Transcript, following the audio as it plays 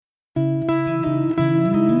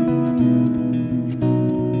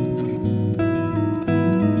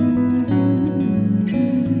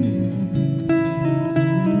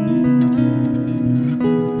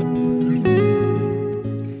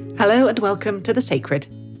welcome to The Sacred.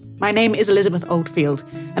 My name is Elizabeth Oldfield,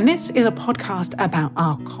 and this is a podcast about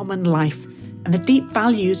our common life and the deep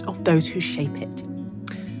values of those who shape it.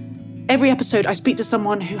 Every episode, I speak to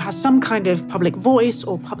someone who has some kind of public voice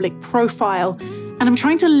or public profile, and I'm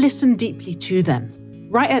trying to listen deeply to them,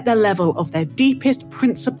 right at the level of their deepest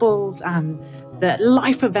principles and the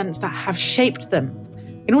life events that have shaped them,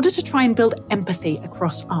 in order to try and build empathy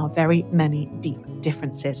across our very many deep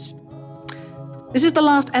differences. This is the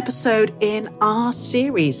last episode in our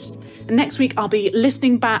series. And next week, I'll be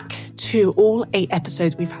listening back to all 8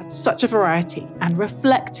 episodes. We've had such a variety and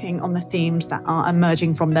reflecting on the themes that are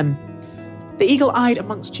emerging from them. The eagle-eyed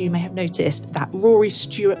amongst you may have noticed that Rory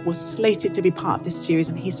Stewart was slated to be part of this series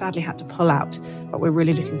and he sadly had to pull out, but we're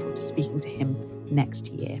really looking forward to speaking to him next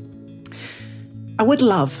year. I would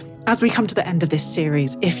love, as we come to the end of this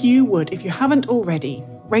series, if you haven't already,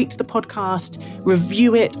 rate the podcast,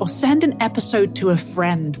 review it, or send an episode to a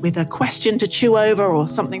friend with a question to chew over or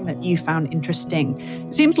something that you found interesting.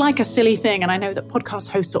 It seems like a silly thing, and I know that podcast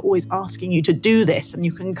hosts are always asking you to do this, and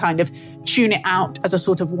you can kind of tune it out as a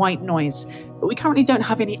sort of white noise. But we currently don't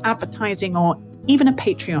have any advertising or even a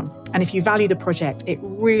Patreon. And if you value the project, it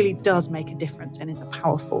really does make a difference and is a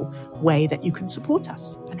powerful way that you can support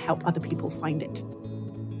us and help other people find it.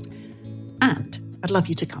 And I'd love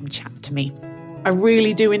you to come chat to me. I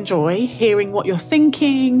really do enjoy hearing what you're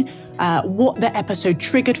thinking, what the episode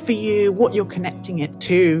triggered for you, what you're connecting it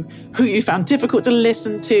to, who you found difficult to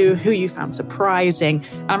listen to, who you found surprising.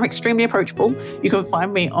 I'm extremely approachable. You can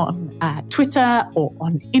find me on Twitter or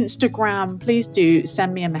on Instagram. Please do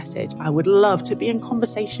send me a message. I would love to be in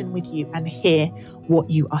conversation with you and hear what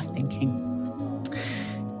you are thinking.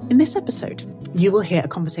 In this episode, you will hear a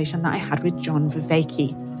conversation that I had with John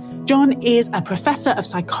Vervaeke. John is a professor of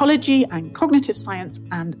psychology and cognitive science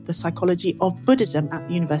and the psychology of Buddhism at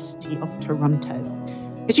the University of Toronto.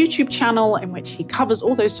 His YouTube channel, in which he covers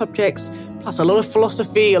all those subjects, plus a lot of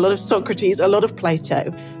philosophy, a lot of Socrates, a lot of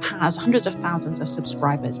Plato, has hundreds of thousands of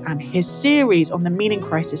subscribers, and his series on the meaning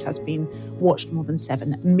crisis has been watched more than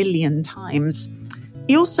 7 million times.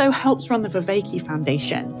 He also helps run the Vervaeke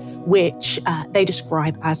Foundation, which they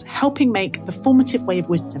describe as helping make the formative way of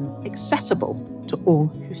wisdom accessible to all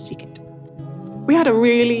who seek it. We had a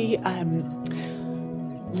really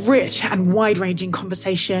rich and wide-ranging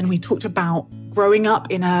conversation. We talked about growing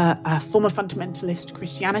up in a form of fundamentalist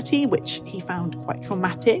Christianity, which he found quite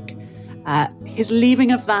traumatic. His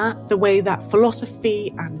leaving of that, the way that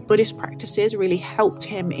philosophy and Buddhist practices really helped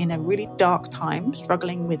him in a really dark time,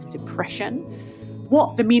 struggling with depression.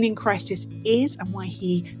 What the meaning crisis is and why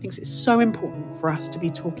he thinks it's so important for us to be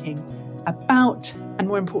talking about, and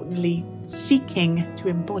more importantly, seeking to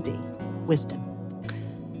embody wisdom.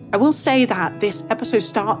 I will say that this episode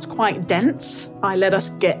starts quite dense. I let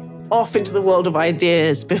us get off into the world of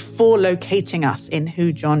ideas before locating us in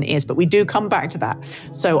who John is, but we do come back to that.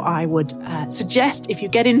 So I would suggest if you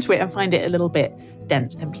get into it and find it a little bit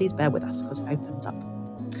dense, then please bear with us because it opens up.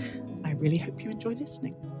 I really hope you enjoy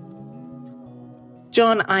listening.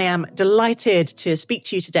 John, I am delighted to speak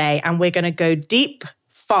to you today, and we're going to go deep,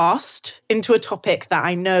 fast into a topic that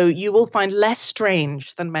I know you will find less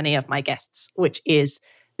strange than many of my guests, which is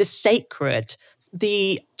the sacred.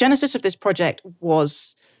 The genesis of this project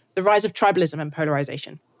was the rise of tribalism and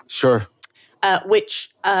polarization. Sure.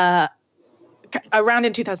 Which around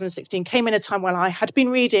in 2016 came in a time when I had been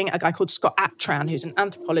reading a guy called Scott Atran, who's an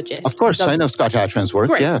anthropologist. Of course, I know Scott Atran's work.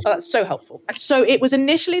 Great. Yeah. Oh, that's so helpful. So it was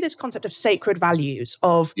initially this concept of sacred values,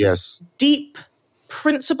 of deep,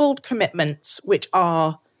 principled commitments, which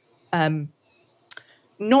are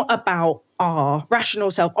not about our rational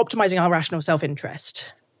optimizing our rational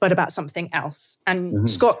self-interest, but about something else. And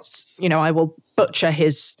Scott's, I will butcher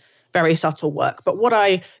his very subtle work. But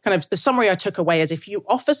the summary I took away is if you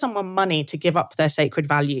offer someone money to give up their sacred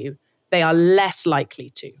value, they are less likely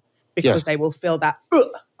to, because they will feel that,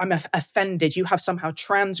 I'm offended, you have somehow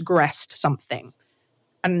transgressed something.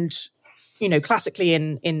 And, classically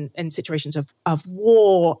in situations of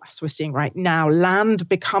war, as we're seeing right now, land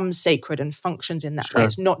becomes sacred and functions in that way.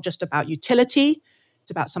 It's not just about utility, it's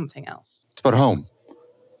about something else. It's about home.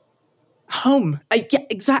 Yeah,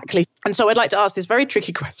 exactly. And so I'd like to ask this very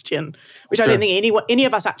tricky question, which I don't think any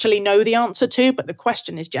of us actually know the answer to, but the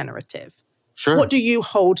question is generative. Sure. What do you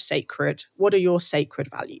hold sacred? What are your sacred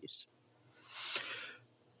values?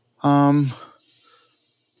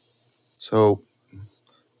 So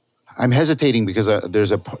I'm hesitating because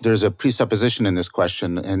there's a presupposition in this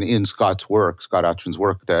question and in Scott Atran's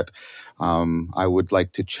work, that I would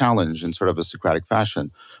like to challenge in sort of a Socratic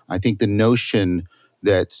fashion. I think the notion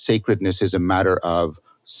that sacredness is a matter of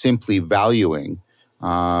simply valuing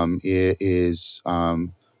is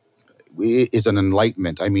is an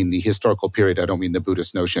enlightenment. I mean the historical period, I don't mean the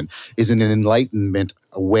Buddhist notion, is an enlightenment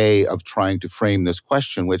a way of trying to frame this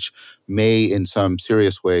question, which may in some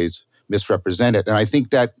serious ways misrepresent it. And I think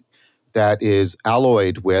that is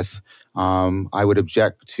alloyed with, I would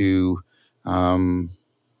object to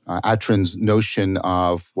Atrin's notion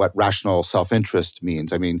of what rational self-interest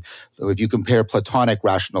means. I mean, so if you compare Platonic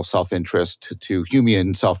rational self-interest to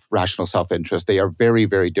Humean rational self-interest, they are very,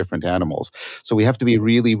 very different animals. So we have to be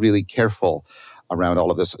really, really careful around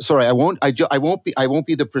all of this. Sorry, I won't be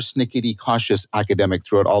the persnickety cautious academic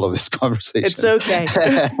throughout all of this conversation. It's okay.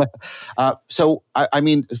 So I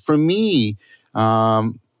mean, for me,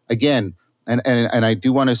 again. And I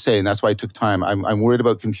do want to say, and that's why I took time, I'm worried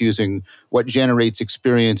about confusing what generates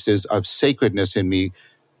experiences of sacredness in me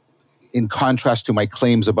in contrast to my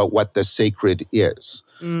claims about what the sacred is.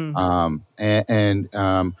 The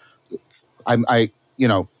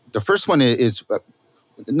first one is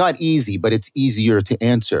not easy, but it's easier to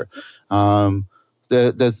answer. The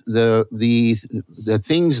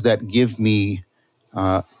things that give me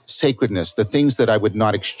sacredness, the things that I would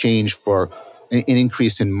not exchange for an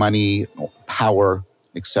increase in money, power,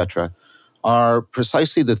 etc., are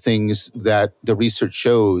precisely the things that the research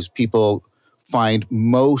shows people find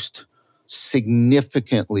most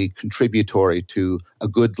significantly contributory to a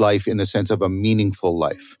good life in the sense of a meaningful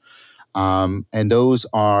life. And those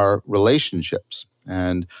are relationships,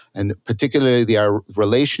 and particularly they are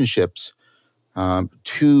relationships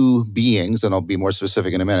to beings, and I'll be more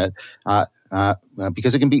specific in a minute,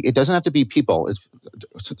 because it doesn't have to be people. It's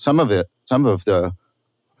some of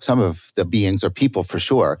the beings are people for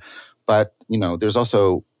sure, but there's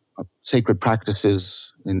also sacred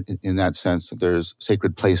practices in that sense. There's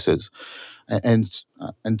sacred places and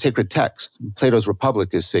sacred text. Plato's Republic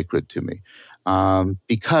is sacred to me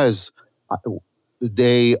because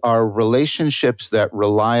they are relationships that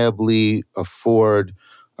reliably afford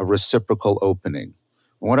a reciprocal opening.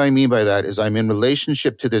 And what I mean by that is I'm in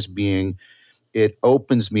relationship to this being. It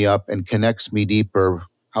opens me up and connects me deeper,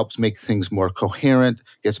 helps make things more coherent,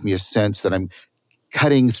 gets me a sense that I'm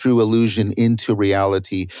cutting through illusion into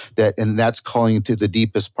reality, and that's calling to the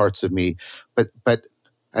deepest parts of me. But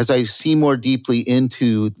as I see more deeply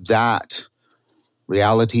into that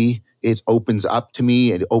reality, it opens up to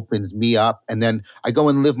me, it opens me up, and then I go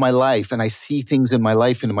and live my life, and I see things in my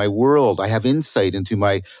life and in my world. I have insight into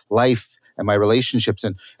my life and my relationships,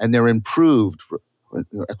 and they're improved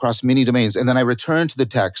across many domains. And then I return to the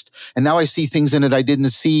text, and now I see things in it I didn't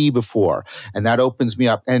see before, and that opens me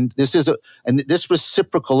up. And this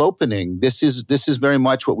reciprocal opening, this is very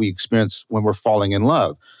much what we experience when we're falling in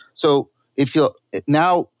love. So if you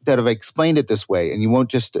now that I've explained it this way, and you won't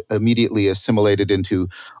just immediately assimilate it into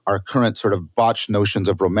our current sort of botched notions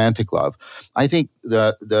of romantic love, I think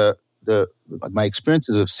my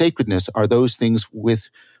experiences of sacredness are those things with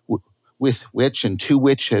which and to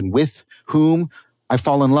which and with whom I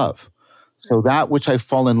fall in love. So that which I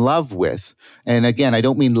fall in love with, and again, I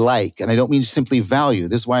don't mean like, and I don't mean simply value.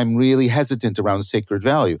 This is why I'm really hesitant around sacred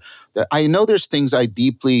value. I know there's things I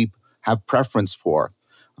deeply have preference for.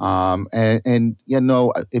 And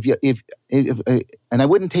I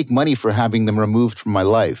wouldn't take money for having them removed from my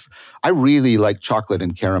life. I really like chocolate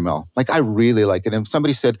and caramel. Like, I really like it. And if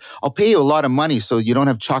somebody said, I'll pay you a lot of money so you don't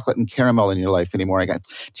have chocolate and caramel in your life anymore, I go,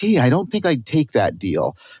 gee, I don't think I'd take that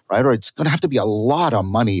deal, right? Or it's going to have to be a lot of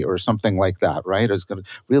money or something like that, right? It's going to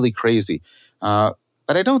really crazy. But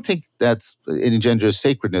I don't think it engenders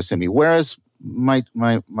sacredness in me. Whereas my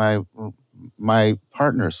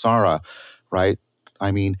partner, Sarah, right?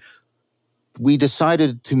 I mean, we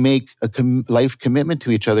decided to make a life commitment to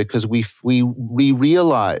each other because we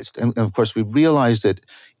realized, and of course we realized it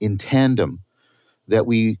in tandem, that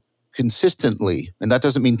we consistently, and that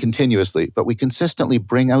doesn't mean continuously, but we consistently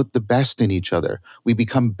bring out the best in each other. We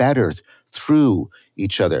become better through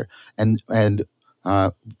each other, and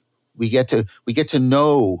we get to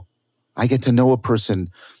know. I get to know a person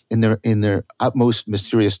in their utmost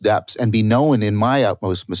mysterious depths and be known in my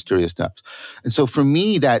utmost mysterious depths. And so for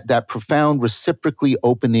me, that profound reciprocally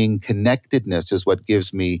opening connectedness is what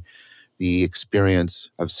gives me the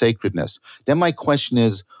experience of sacredness. Then my question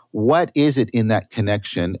is, what is it in that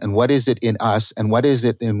connection, and what is it in us, and what is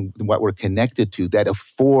it in what we're connected to that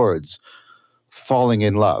affords falling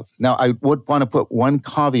in love? Now, I would want to put one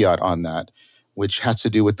caveat on that, which has to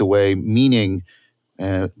do with the way meaning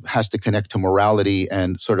has to connect to morality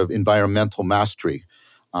and sort of environmental mastery.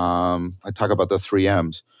 I talk about the 3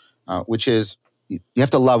 M's, which is you have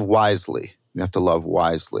to love wisely. You have to love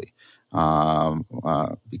wisely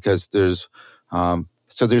because there's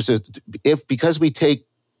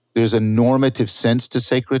a normative sense to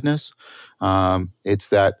sacredness. It's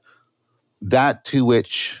that that to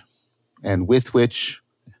which and with which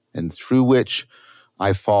and through which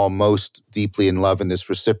I fall most deeply in love in this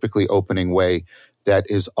reciprocally opening way that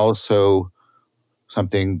is also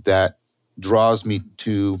something that draws me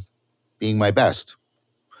to being my best,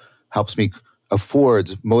 helps me,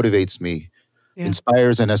 affords, motivates me,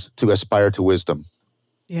 inspires to aspire to wisdom.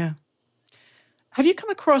 Yeah. Have you come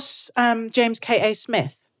across James K.A.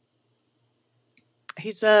 Smith?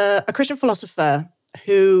 He's a Christian philosopher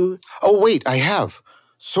who... Oh, wait, I have.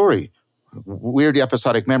 Sorry. Weird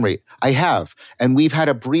episodic memory. I have. And we've had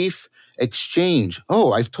a brief exchange.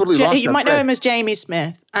 Oh, I've totally lost You might know him as Jamie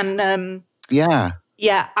Smith. And yeah,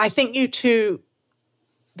 I think you two,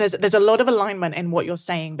 there's a lot of alignment in what you're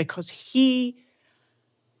saying, because he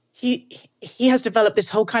has developed this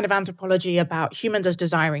whole kind of anthropology about humans as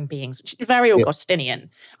desiring beings, which is very Augustinian.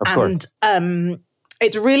 Of course.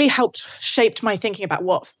 It's really shaped my thinking about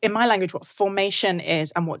what formation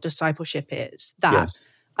is and what discipleship is. That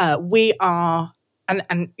we are,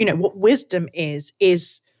 and what wisdom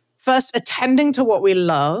is first attending to what we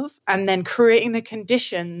love, and then creating the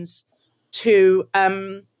conditions to.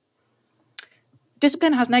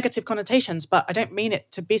 Discipline has negative connotations, but I don't mean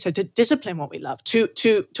it to be so. To discipline what we love, to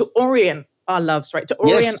orient our loves, right? To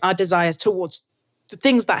orient our desires towards the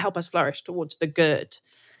things that help us flourish, towards the good.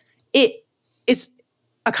 It is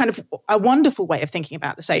a kind of a wonderful way of thinking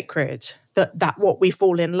about the sacred, that what we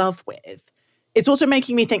fall in love with. It's also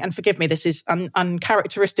making me think, and forgive me, this is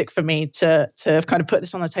uncharacteristic for me to kind of put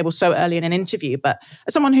this on the table so early in an interview, but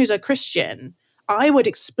as someone who's a Christian, I would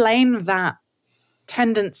explain that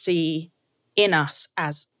tendency in us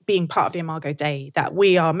as being part of the Imago Dei, that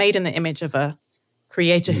we are made in the image of a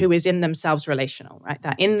creator who is in themselves relational, right?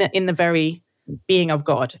 That in the very being of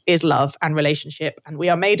God is love and relationship, and we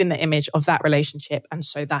are made in the image of that relationship, and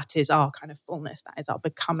so that is our kind of fullness, that is our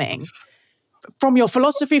becoming. From your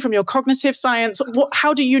philosophy, from your cognitive science,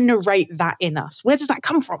 how do you narrate that in us? Where does that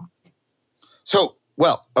come from? So,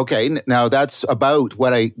 well, okay, now that's about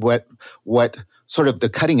what sort of the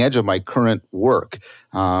cutting edge of my current work,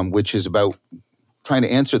 which is about trying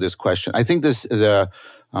to answer this question. I think this is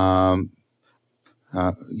I'm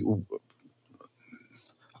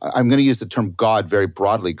going to use the term God very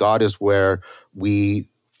broadly. God is where we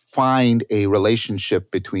find a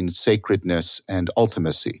relationship between sacredness and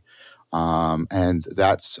ultimacy. And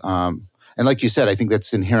that's, and like you said, I think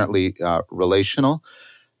that's inherently relational.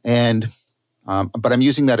 And, but I'm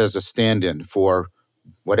using that as a stand-in for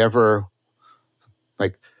whatever,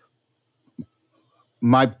 like,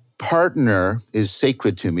 my partner is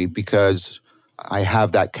sacred to me because I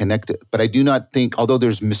have that connected. But I do not think, although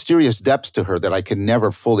there's mysterious depths to her that I can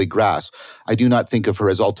never fully grasp, I do not think of her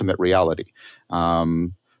as ultimate reality.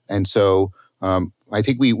 And so I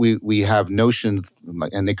think we have notions,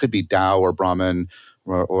 and they could be Tao or Brahman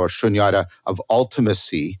or Shunyata, of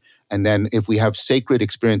ultimacy. And then if we have sacred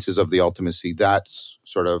experiences of the ultimacy, that's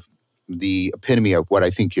sort of the epitome of what I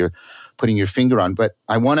think you're putting your finger on. But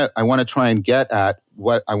I want to try and get at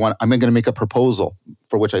what I want. I'm going to make a proposal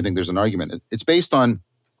for which I think there's an argument. It's based on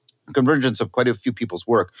convergence of quite a few people's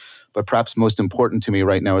work, but perhaps most important to me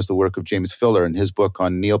right now is the work of James Filler in his book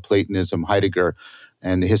on Neoplatonism, Heidegger,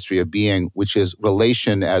 and the history of being, which is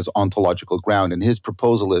relation as ontological ground. And his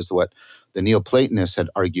proposal is what the Neoplatonists had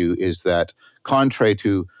argued is that, contrary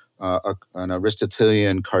to an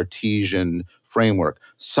Aristotelian Cartesian framework,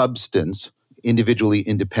 substance, individually,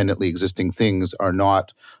 independently existing things are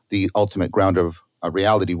not the ultimate ground of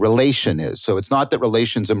reality. Relation is. So it's not that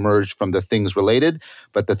relations emerge from the things related,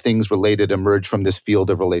 but the things related emerge from this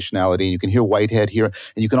field of relationality. And you can hear Whitehead here,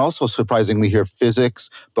 and you can also surprisingly hear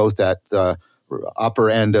physics, both at the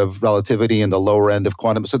upper end of relativity and the lower end of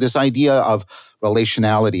quantum. So this idea of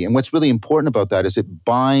relationality. And what's really important about that is it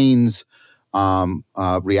binds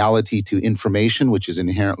reality to information, which is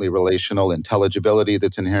inherently relational, intelligibility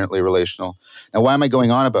that's inherently relational. Now, why am I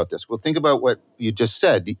going on about this? Well, think about what you just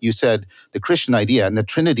said. You said the Christian idea and the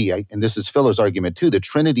Trinity, and this is Filler's argument too, the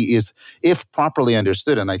Trinity is, if properly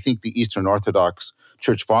understood, and I think the Eastern Orthodox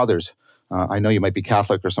Church Fathers, I know you might be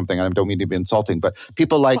Catholic or something, and I don't mean to be insulting, but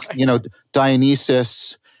people like,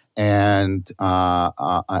 Dionysius and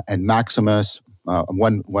Maximus,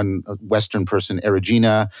 one Western person,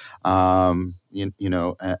 Erigena,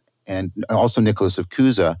 and also Nicholas of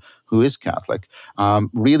Cusa, who is Catholic,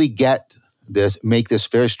 really make this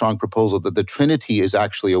very strong proposal that the Trinity is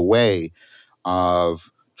actually a way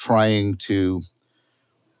of trying to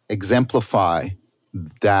exemplify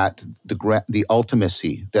that the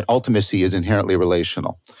ultimacy, that ultimacy is inherently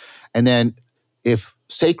relational. And then if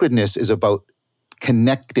sacredness is about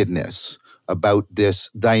connectedness about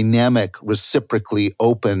this dynamic, reciprocally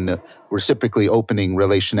opening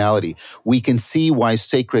relationality, we can see why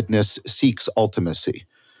sacredness seeks ultimacy.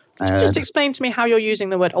 Could you just explain to me how you're using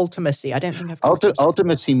the word ultimacy? I don't think I've come across it.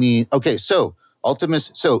 Ultimacy means, so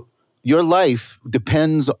your life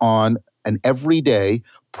depends on an everyday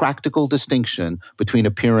practical distinction between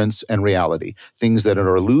appearance and reality, things that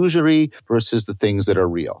are illusory versus the things that are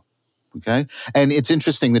real. Okay. And it's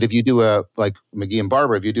interesting that if you do like McGee and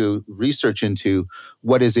Barber, if you do research into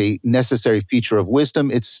what is a necessary feature of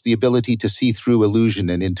wisdom, it's the ability to see through illusion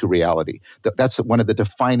and into reality. That's one of the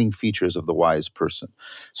defining features of the wise person.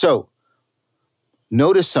 So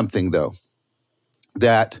notice something, though,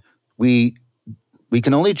 that we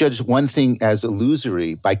can only judge one thing as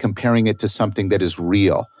illusory by comparing it to something that is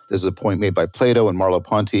real. This is a point made by Plato and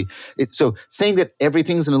Merleau-Ponty. So saying that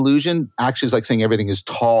everything's an illusion actually is like saying everything is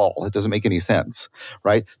tall. It doesn't make any sense,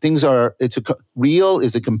 right? Real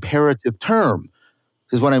is a comparative term.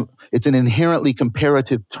 It's an inherently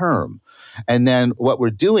comparative term. And then what we're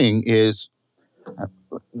doing is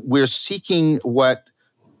we're seeking what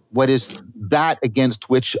is that against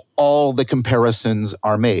which all the comparisons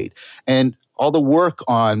are made. And all the work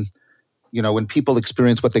on, when people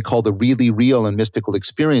experience what they call the really real and mystical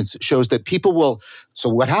experience shows that people will, so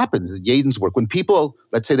what happens in Yaden's work, when people,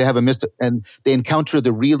 let's say they have and they encounter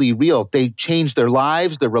the really real, they change their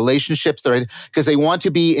lives, their relationships, because they want to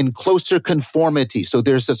be in closer conformity. So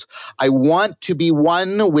there's this, I want to be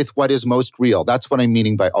one with what is most real. That's what I'm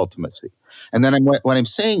meaning by ultimacy. And then what I'm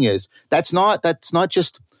saying is, that's not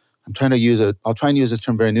just, I'll try and use this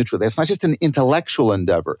term very neutrally. That's not just an intellectual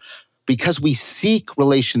endeavor. Because we seek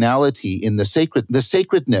relationality in the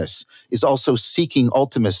sacredness is also seeking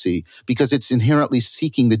ultimacy, because it's inherently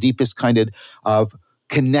seeking the deepest kind of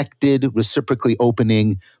connected, reciprocally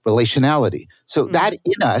opening relationality. So that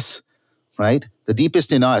in us, right, the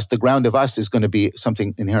deepest in us, the ground of us is going to be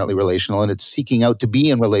something inherently relational, and it's seeking out to be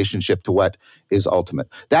in relationship to what is ultimate.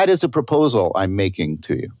 That is a proposal I'm making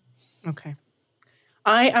to you. Okay.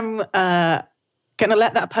 I am going to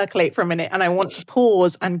let that percolate for a minute, and I want to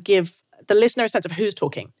pause and give the listener a sense of who's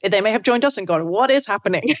talking. They may have joined us and gone, what is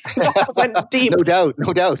happening? That went deep. No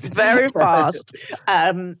doubt. Very fast.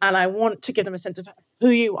 And I want to give them a sense of who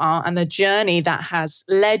you are and the journey that has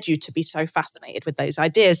led you to be so fascinated with those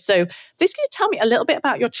ideas. So please can you tell me a little bit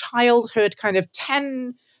about your childhood, kind of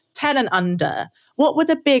 10 and under? What were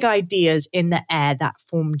the big ideas in the air that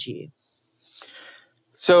formed you?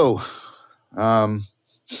 So,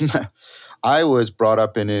 I was brought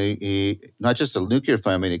up in a not just a nuclear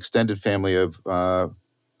family, an extended family of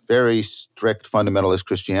very strict fundamentalist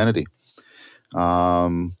Christianity.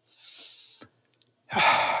 But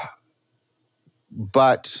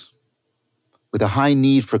with a high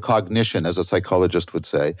need for cognition, as a psychologist would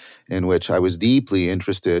say, in which I was deeply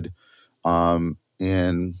interested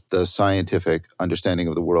in the scientific understanding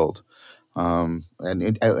of the world.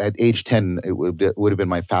 At age 10, it would have been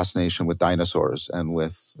my fascination with dinosaurs and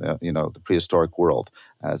with the prehistoric world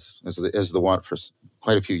as the want for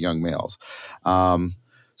quite a few young males.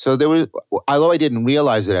 So there was, although I didn't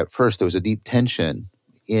realize it at first, there was a deep tension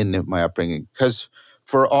in my upbringing, because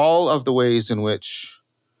for all of the ways in which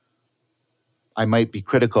I might be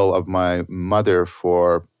critical of my mother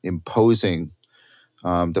for imposing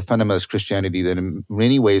the fundamentalist Christianity that in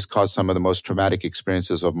many ways caused some of the most traumatic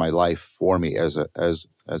experiences of my life for me as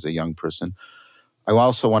a young person. I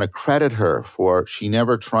also want to credit her for she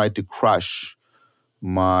never tried to crush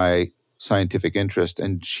my scientific interest,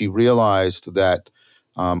 and she realized that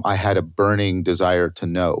I had a burning desire to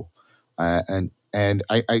know, and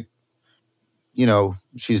I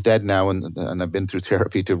she's dead now, and I've been through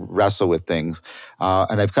therapy to wrestle with things,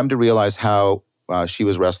 and I've come to realize how she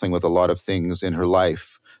was wrestling with a lot of things in her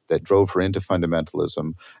life that drove her into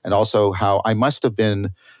fundamentalism, and also how I must have been.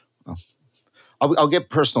 I'll get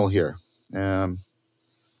personal here. I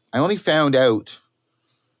only found out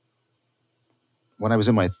when I was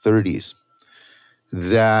in my 30s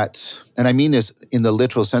that, and I mean this in the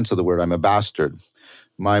literal sense of the word, I'm a bastard.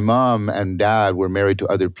 My mom and dad were married to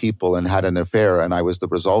other people and had an affair, and I was the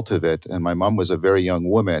result of it. And my mom was a very young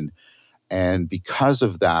woman. And because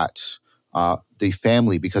of that, the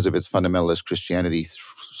family, because of its fundamentalist Christianity,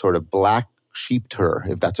 sort of black sheeped her,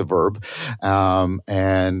 if that's a verb.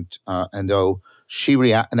 And though she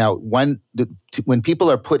now when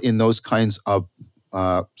people are put in those kinds of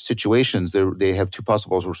situations, they have two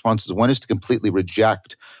possible responses. One is to completely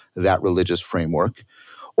reject that religious framework,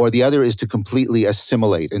 or the other is to completely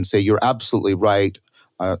assimilate and say, you're absolutely right,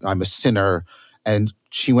 I'm a sinner. And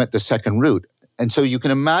she went the second route. And so you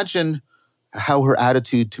can imagine how her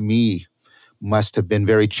attitude to me must have been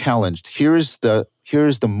very challenged. Here's the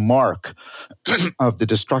here's the mark of the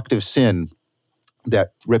destructive sin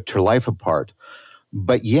that ripped her life apart.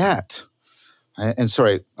 But yet, and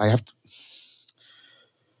sorry, I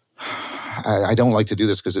don't like to do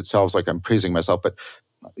this because it sounds like I'm praising myself, but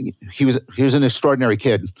he was an extraordinary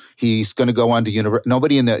kid. He's going to go on to university.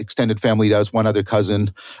 Nobody in the extended family does. One other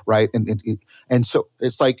cousin, right? And so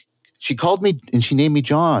it's like she called me and she named me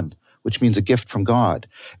John, which means a gift from God.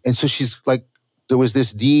 And so she's like, there was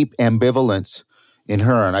this deep ambivalence in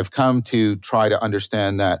her, and I've come to try to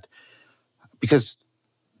understand that because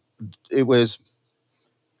it was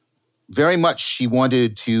very much she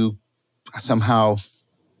wanted to somehow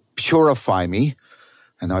purify me.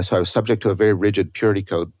 And so I was subject to a very rigid purity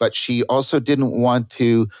code. But she also didn't want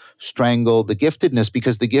to strangle the giftedness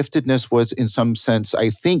because the giftedness was, in some sense,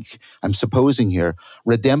 I think, I'm supposing here,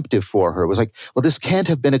 redemptive for her. It was like, well, this can't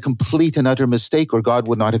have been a complete and utter mistake or God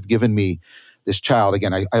would not have given me this child.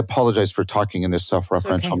 Again, I apologize for talking in this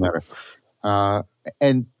self-referential manner.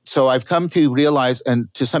 And so I've come to realize,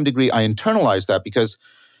 and to some degree, I internalized that because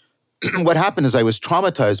what happened is I was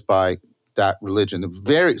traumatized by that religion.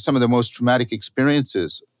 Some of the most traumatic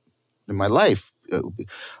experiences in my life.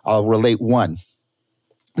 I'll relate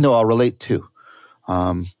two.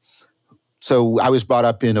 So I was brought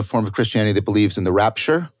up in a form of Christianity that believes in the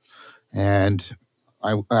rapture. And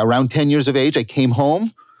around 10 years of age, I came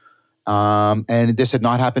home. And this had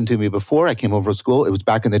not happened to me before. I came over to school. It was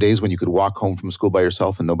back in the days when you could walk home from school by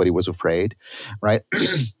yourself and nobody was afraid, right?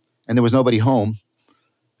 And there was nobody home.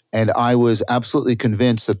 And I was absolutely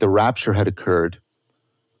convinced that the rapture had occurred.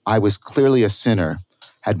 I was clearly a sinner,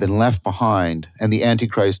 had been left behind, and the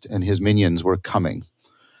Antichrist and his minions were coming.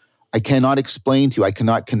 I cannot explain to you, I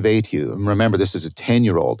cannot convey to you, and remember this is a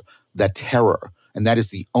 10-year-old, the terror, and that is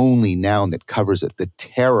the only noun that covers it, the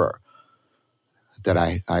terror that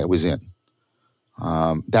I was in.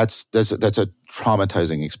 That's a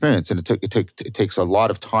traumatizing experience, and it takes a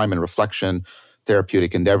lot of time and reflection,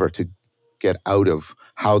 therapeutic endeavor to get out of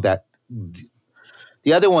how that.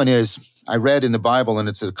 The other one is I read in the Bible, and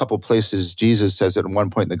it's a couple places. Jesus says it at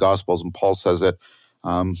one point in the Gospels, and Paul says it.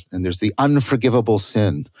 And there's the unforgivable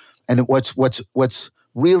sin, and what's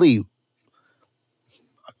really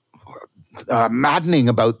maddening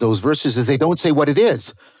about those verses is they don't say what it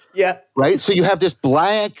is. Yeah. Right? So you have this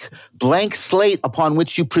blank slate upon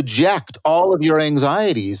which you project all of your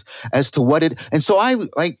anxieties as to what it. And so I,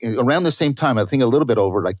 like, around the same time, I think a little bit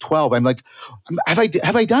over, like 12, I'm like, have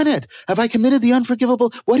I done it? Have I committed the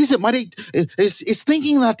unforgivable? What is it? Is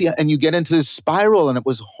thinking that and you get into this spiral, and it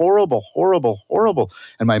was horrible, horrible, horrible.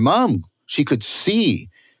 And my mom, she could see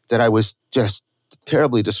that I was just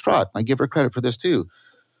terribly distraught. I give her credit for this too.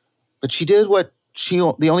 But she did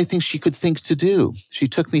the only thing she could think to do. She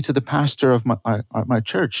took me to the pastor of my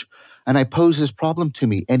church, and I posed this problem to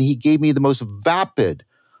me, and he gave me the most vapid,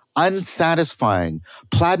 unsatisfying,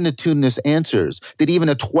 platitudinous answers that even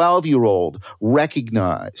a 12-year-old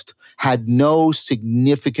recognized had no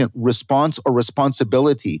significant response or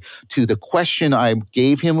responsibility to the question I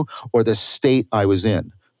gave him or the state I was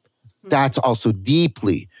in. That's also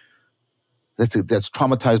deeply that's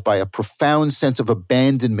traumatized by a profound sense of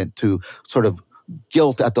abandonment to sort of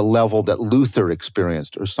guilt at the level that Luther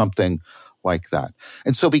experienced or something like that.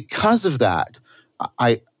 And so because of that,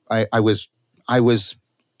 I was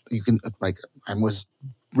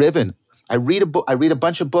driven. I read a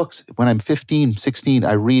bunch of books when I'm 15, 16.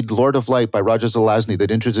 I read Lord of Light by Roger Zelazny that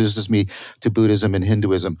introduces me to Buddhism and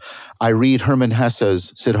Hinduism. I read Hermann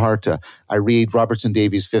Hesse's Siddhartha. I read Robertson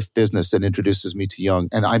Davies' Fifth Business that introduces me to Jung.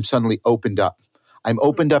 And I'm suddenly opened up. I'm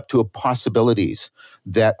opened up to possibilities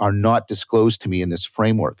that are not disclosed to me in this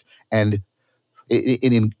framework. And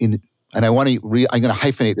and I want to I'm going to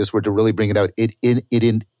hyphenate this word to really bring it out. It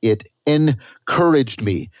encouraged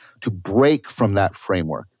me to break from that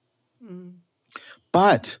framework.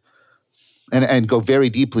 But and go very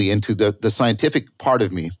deeply into the scientific part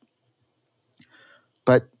of me.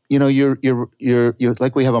 But you're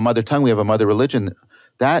like we have a mother tongue, we have a mother religion.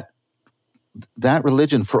 That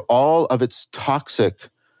religion, for all of its toxic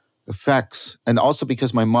effects, and also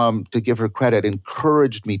because my mom, to give her credit,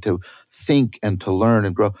 encouraged me to think and to learn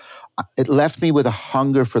and grow, it left me with a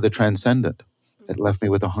hunger for the transcendent.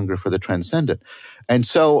 And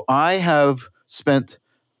so I have spent.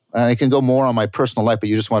 I can go more on my personal life, but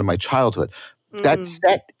you just wanted my childhood. That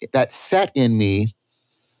set in me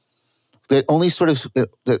that only sort of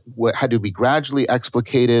that had to be gradually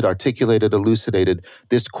explicated, articulated, elucidated.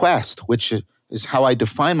 This quest, which is how I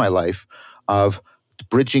define my life, of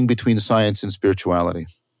bridging between science and spirituality.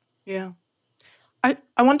 Yeah. I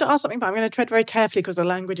want to ask something, but I'm going to tread very carefully because the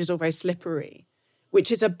language is all very slippery,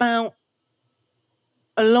 which is about,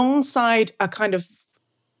 alongside a kind of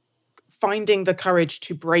finding the courage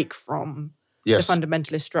to break from the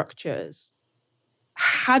fundamentalist structures.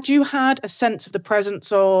 Had you had a sense of the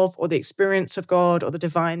presence of or the experience of God or the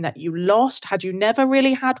divine that you lost? Had you never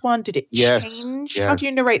really had one? Did it change? Yes. How do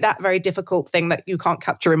you narrate that very difficult thing that you can't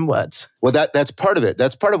capture in words? Well, that's part of it.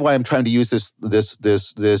 That's part of why I'm trying to use this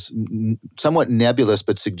somewhat nebulous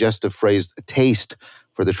but suggestive phrase, taste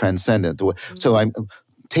for the transcendent. Mm-hmm. So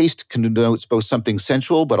taste connotes both something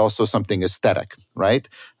sensual but also something aesthetic, right?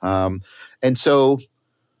 And so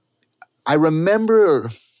I remember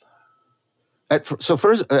at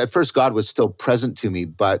first God was still present to me,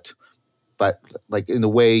 but like in the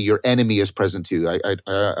way your enemy is present to you. I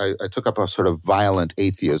took up a sort of violent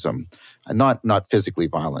atheism, not physically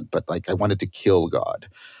violent, but like I wanted to kill God.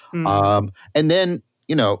 And then,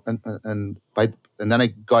 and then I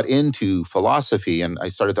got into philosophy, and I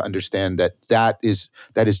started to understand that is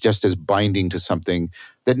just as binding to something,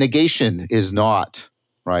 that negation is not,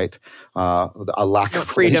 right? A lack of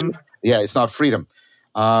freedom. Yeah, it's not freedom.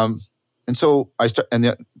 And so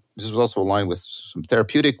this was also aligned with some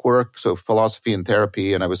therapeutic work, so philosophy and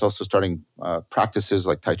therapy, and I was also starting practices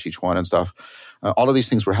like Tai Chi Chuan and stuff. All of these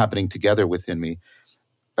things were happening together within me.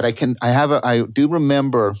 But I do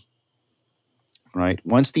remember, right,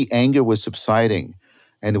 once the anger was subsiding,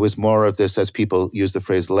 and there was more of this, as people use the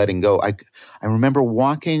phrase, letting go. I remember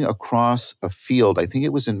walking across a field. I think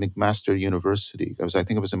it was in McMaster University. I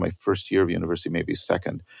think it was in my first year of university, maybe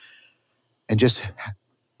second, and just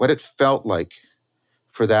what it felt like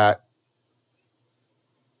for that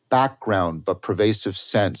background but pervasive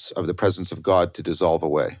sense of the presence of God to dissolve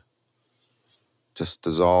away. Just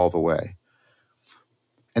dissolve away.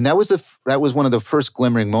 And that was one of the first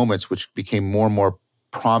glimmering moments which became more and more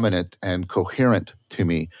prominent and coherent to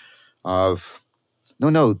me of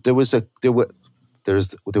there was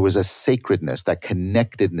a sacredness, that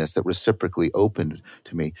connectedness that reciprocally opened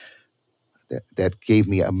to me, that gave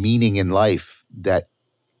me a meaning in life that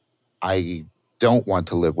I don't want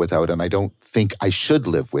to live without, and I don't think I should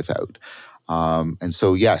live without. And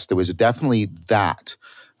so, yes, there was definitely that.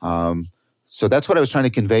 So that's what I was trying to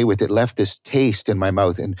convey with it. Left this taste in my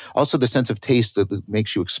mouth, and also the sense of taste that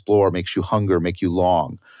makes you explore, makes you hunger, make you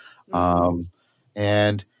long.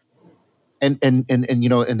 And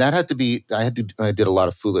that had to be. I did a lot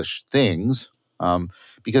of foolish things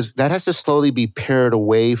because that has to slowly be pared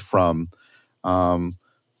away from the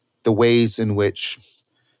ways in which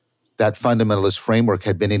that fundamentalist framework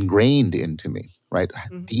had been ingrained into me, right?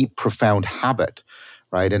 Mm-hmm. Deep, profound habit,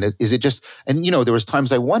 right? And is it just, and there was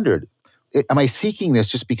times I wondered, am I seeking this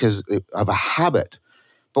just because of a habit?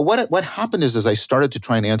 But what happened is I started to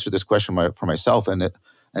try and answer this question for myself, and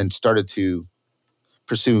started to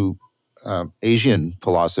pursue Asian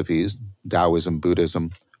philosophies, Taoism, Buddhism,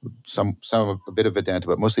 a bit of Vedanta,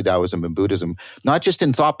 but mostly Taoism and Buddhism, not just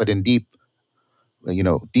in thought, but in deep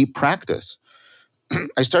practice.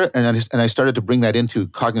 I started to bring that into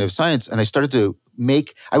cognitive science, and I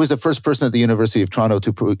was the first person at the University of Toronto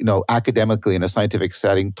to, academically in a scientific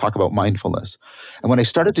setting, talk about mindfulness. And when I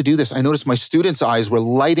started to do this, I noticed my students' eyes were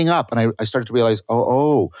lighting up, and I started to realize,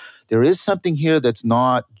 there is something here that's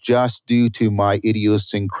not just due to my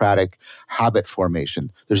idiosyncratic habit formation.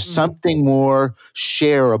 There's something more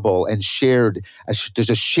shareable and shared. There's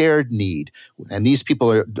a shared need. And these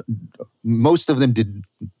people most of them did,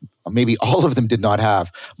 maybe all of them did not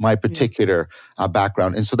have my particular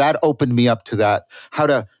background. And so that opened me up to that, how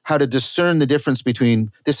to discern the difference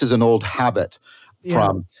between this is an old habit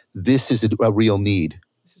from this is a real need.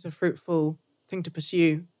 This is a fruitful thing to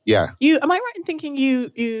pursue. Yeah. Am I right in thinking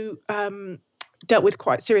you dealt with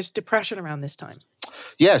quite serious depression around this time?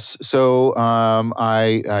 Yes. So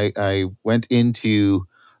I went into,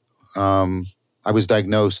 I was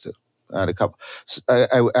diagnosed at a couple,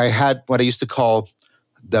 I had what I used to call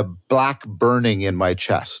the black burning in my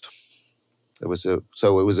chest. It was a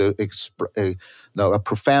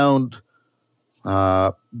profound,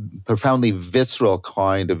 profoundly visceral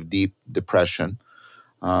kind of deep depression,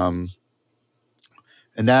 and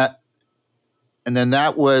then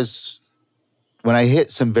that was when I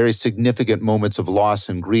hit some very significant moments of loss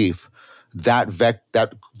and grief. That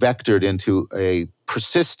vectored into a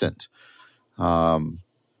persistent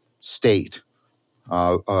state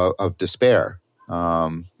of despair.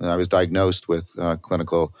 And I was diagnosed with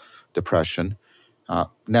clinical depression.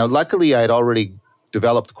 Now, luckily, I had already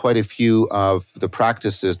developed quite a few of the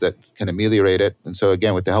practices that can ameliorate it. And so,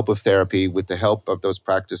 again, with the help of therapy, with the help of those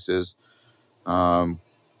practices and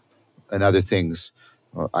other things,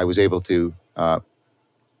 I was able to. I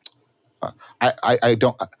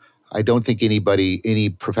don't think any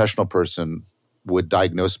professional person would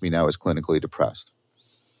diagnose me now as clinically depressed.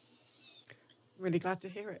 really glad to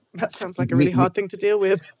hear it. That sounds like a really hard thing to deal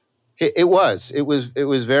with. It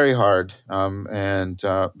was very hard and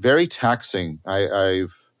very taxing.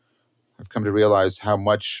 I've come to realize how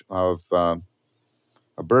much of a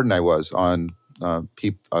burden I was on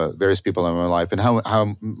various people in my life, and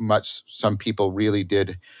how much some people really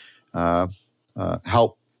did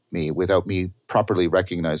help me without me properly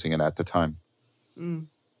recognizing it at the time. Mm.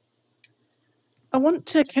 I want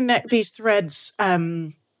to connect these threads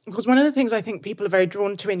because one of the things I think people are very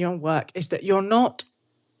drawn to in your work is that you're not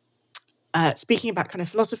speaking about kind of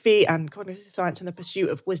philosophy and cognitive science and the pursuit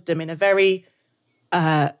of wisdom in a very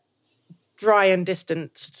dry and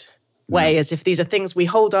distanced way, as if these are things we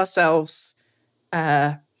hold ourselves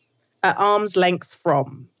at arm's length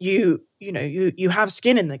from. You have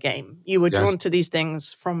skin in the game. You were drawn to these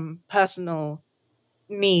things from personal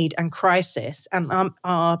need and crisis, and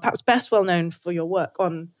are perhaps best well known for your work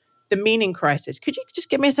on the meaning crisis. Could you just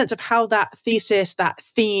give me a sense of how that thesis, that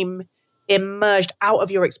theme, emerged out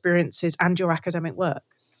of your experiences and your academic work?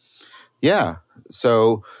 Yeah.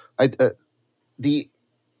 So the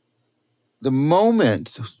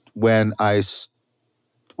moment when let's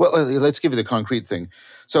give you the concrete thing.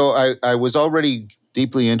 So I was already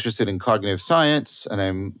deeply interested in cognitive science, and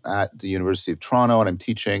I'm at the University of Toronto, and I'm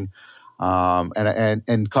teaching,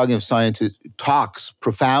 and cognitive science talks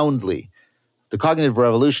profoundly. The cognitive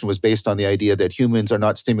revolution was based on the idea that humans are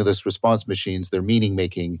not stimulus response machines, they're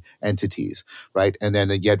meaning-making entities, right? And then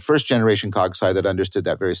you had first generation cog sci that understood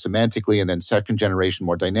that very semantically, and then second generation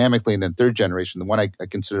more dynamically, and then third generation, the one I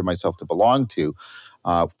consider myself to belong to,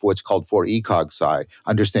 what's called 4E cog sci,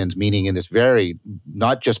 understands meaning in this very,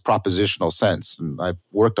 not just propositional sense, and I've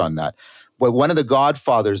worked on that. But one of the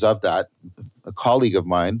godfathers of that, a colleague of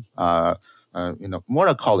mine, more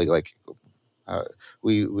a colleague, like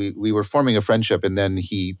we were forming a friendship, and then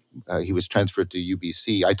he was transferred to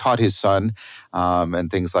UBC. I taught his son and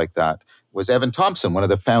things like that. Was Evan Thompson, one of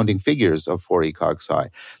the founding figures of 4E Cog Sci.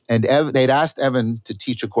 And they'd asked Evan to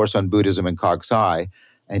teach a course on Buddhism and Cog Sci,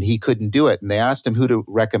 and he couldn't do it. And they asked him who to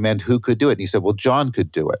recommend who could do it. And he said, well, John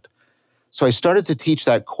could do it. So I started to teach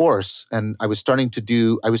that course, and I'd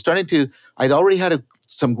already had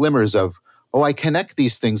some glimmers of, I connect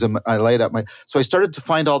these things, and I laid out so I started to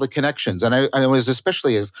find all the connections. And I was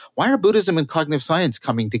especially why are Buddhism and cognitive science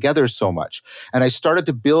coming together so much? And I started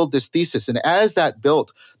to build this thesis. And as that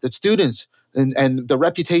built, the students and the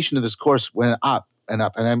reputation of this course went up and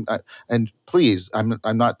up. And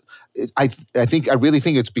I'm not, I really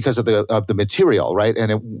think it's because of the material, right?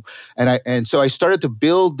 And so I started to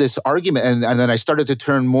build this argument, and then I started to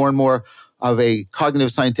turn more and more of a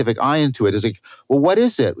cognitive scientific eye into it. Is like, well, what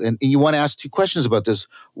is it? And you want to ask two questions about this.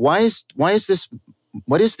 Why is this?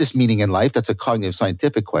 What is this meaning in life? That's a cognitive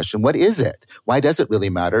scientific question. What is it? Why does it really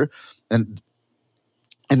matter? And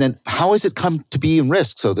then how has it come to be in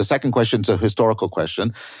risk? So the second question is a historical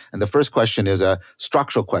question, and the first question is a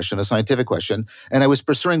structural question, a scientific question. And I was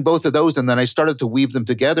pursuing both of those, and then I started to weave them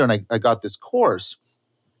together, and I got this course.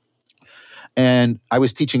 And I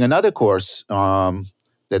was teaching another course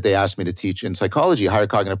that they asked me to teach in psychology, higher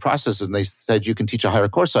cognitive processes, and they said you can teach a higher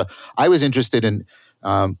course. So I was interested in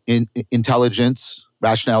intelligence,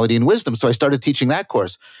 rationality, and wisdom. So I started teaching that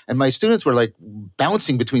course. And my students were like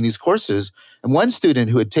bouncing between these courses. And one student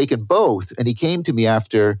who had taken both, and he came to me a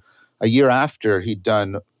year after he'd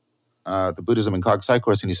done the Buddhism and Cog Sci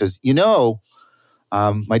course, and he says,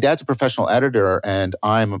 my dad's a professional editor, and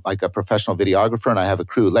I'm like a professional videographer, and I have a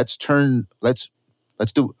crew. Let's do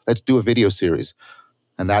a video series.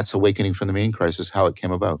 And that's Awakening from the Meaning Crisis, how it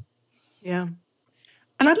came about. Yeah.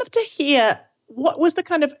 And I'd love to hear, what was the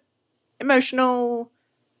kind of emotional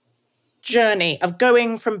journey of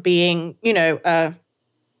going from being, a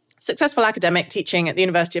successful academic teaching at the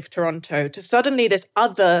University of Toronto to suddenly this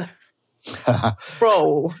other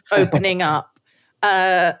role opening up?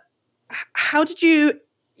 How did you,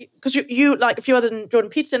 because you like a few others,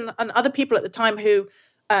 Jordan Peterson and other people at the time who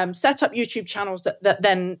set up YouTube channels that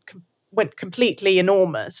then went completely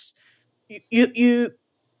enormous.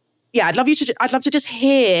 I'd love to just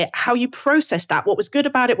hear how you process that. What was good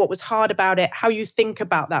about it? What was hard about it? How you think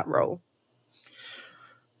about that role?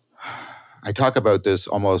 I talk about this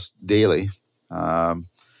almost daily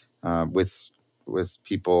with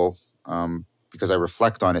people because I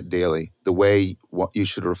reflect on it daily. The way you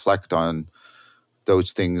should reflect on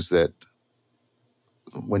those things that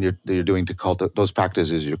when you're doing to cultivate those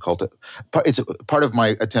practices, it's part of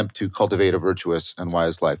my attempt to cultivate a virtuous and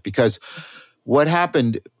wise life. Because what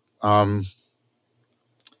happened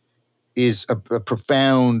is a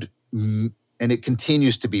profound, and it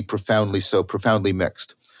continues to be profoundly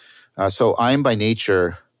mixed. So I'm by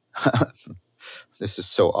nature This is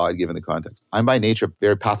so odd given the context. I'm by nature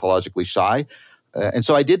very pathologically shy. And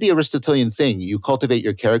so I did the Aristotelian thing. You cultivate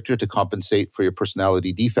your character to compensate for your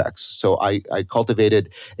personality defects. So I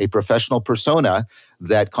cultivated a professional persona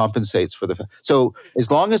that compensates for the. So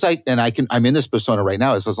as long as I'm in this persona right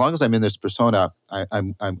now. As long as I'm in this persona,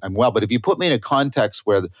 I'm well. But if you put me in a context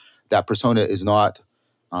where that persona is not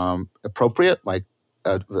appropriate, like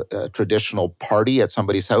a traditional party at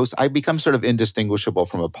somebody's house, I become sort of indistinguishable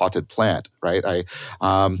from a potted plant, right?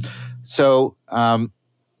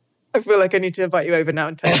 I feel like I need to invite you over now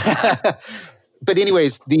and taste. But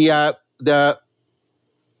anyways, the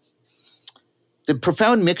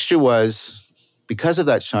profound mixture was, because of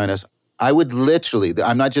that shyness, I would literally,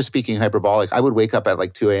 I'm not just speaking hyperbolic, I would wake up at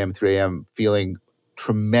like 2 a.m., 3 a.m. feeling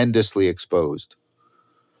tremendously exposed.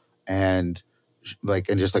 And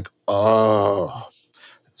just like, oh.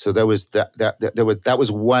 So there was that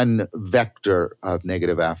was one vector of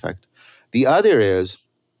negative affect. The other is,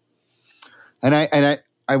 and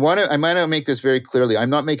I want to make this very clearly. I'm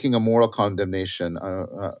not making a moral condemnation.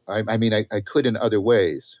 I could in other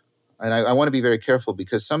ways, and I want to be very careful,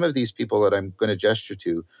 because some of these people that I'm going to gesture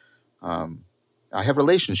to, I have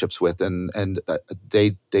relationships with, and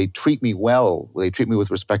they treat me well. They treat me with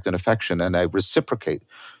respect and affection, and I reciprocate.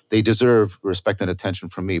 They deserve respect and attention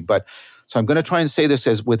from me. So I'm going to try and say this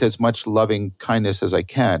with as much loving kindness as I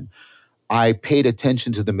can. I paid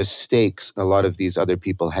attention to the mistakes a lot of these other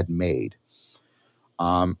people had made.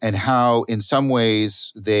 And how, in some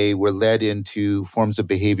ways, they were led into forms of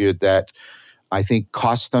behavior that I think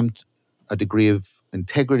cost them a degree of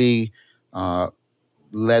integrity,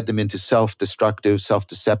 led them into self-destructive,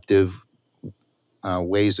 self-deceptive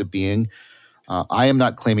ways of being. I am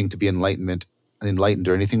not claiming to be enlightened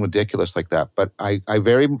or anything ridiculous like that, but I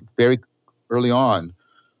very, very early on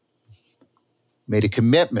made a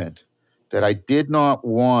commitment that I did not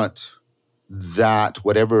want that,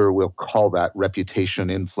 whatever we'll call that, reputation,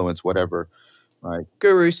 influence, whatever, right?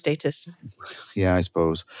 Guru status. Yeah, I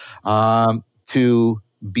suppose. To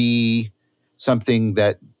be something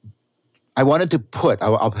that I wanted to put,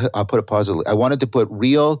 I'll put it positively, I wanted to put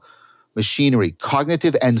real machinery,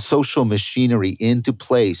 cognitive and social machinery into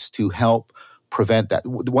place to help prevent that.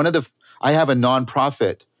 I have a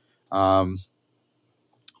nonprofit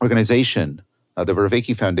organization, the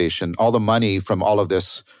Vervaeke Foundation. All the money from all of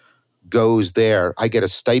this goes there. I get a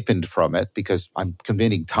stipend from it because I'm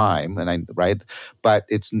committing time, right? But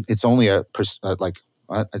it's only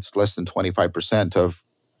it's less than 25% of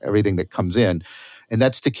everything that comes in, and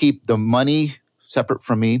that's to keep the money separate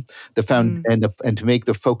from me, and to make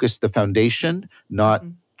the focus the foundation, not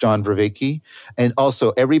John Vervaeke. And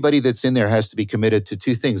also, everybody that's in there has to be committed to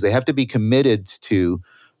two things. They have to be committed to,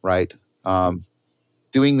 right,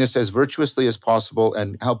 doing this as virtuously as possible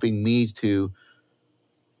and helping me to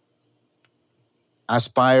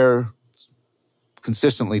aspire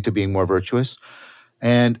consistently to being more virtuous.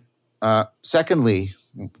 And secondly,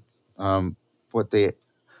 what they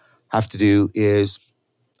have to do is,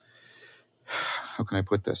 how can I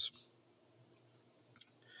put this?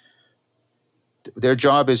 Their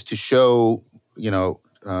job is to show,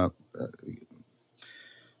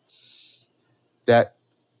 that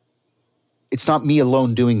it's not me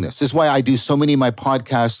alone doing this. This is why I do so many of my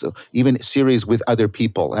podcasts, even series with other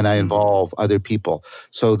people, and I involve other people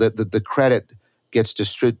so that the credit gets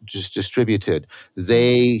distributed.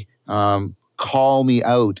 They call me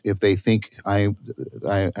out if they think I'm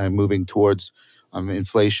moving towards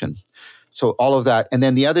inflation. So all of that. And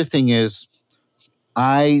then the other thing is,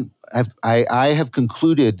 I have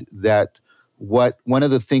concluded that one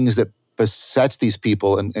of the things that besets these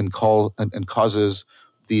people and causes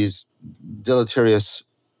these deleterious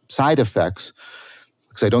side effects,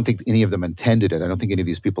 because I don't think any of them intended it, I don't think any of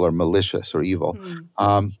these people are malicious or evil,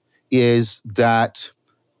 is that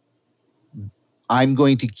I'm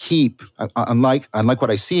going to keep, unlike what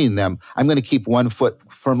I see in them, I'm going to keep one foot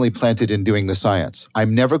firmly planted in doing the science.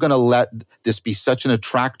 I'm never going to let this be such an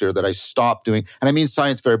attractor that I stop doing, and I mean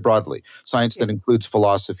science very broadly, science that includes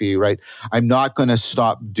philosophy, right? I'm not going to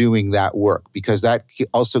stop doing that work, because that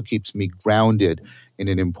also keeps me grounded in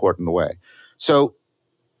an important way. So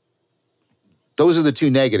those are the two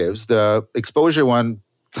negatives. The exposure one,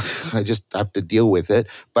 I just have to deal with it,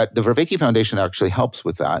 but the Vervaeke Foundation actually helps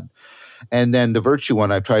with that. And then the virtue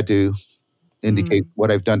one, I've tried to indicate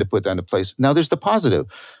what I've done to put that into place. Now there's the positive.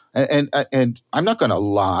 And I'm not going to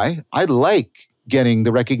lie. I like getting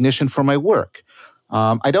the recognition for my work.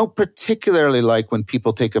 I don't particularly like when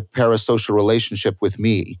people take a parasocial relationship with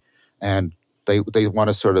me and they want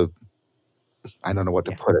to sort of, I don't know what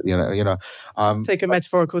to put it, take a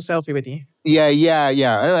metaphorical selfie with you. Yeah.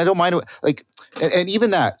 I don't mind like, and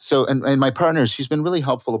even that. So, and my partner, she's been really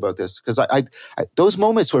helpful about this because I those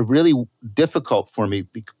moments were really difficult for me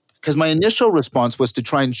because my initial response was to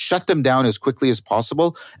try and shut them down as quickly as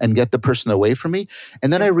possible and get the person away from me.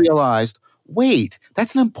 And then I realized, wait,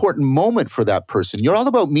 that's an important moment for that person. You're all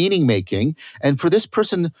about meaning making, and for this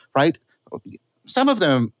person, right? Some of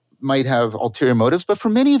them might have ulterior motives, but for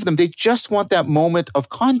many of them, they just want that moment of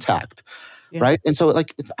contact, right? And so,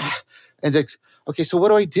 like, and it's okay. So what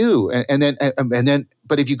do I do? And then,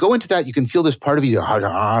 but if you go into that, you can feel this part of you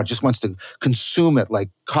just wants to consume it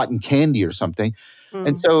like cotton candy or something.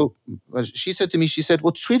 And so she said to me, she said,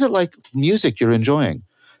 "Well, treat it like music you're enjoying.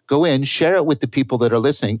 Go in, share it with the people that are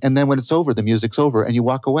listening, and then when it's over, the music's over, and you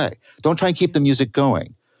walk away. Don't try and keep the music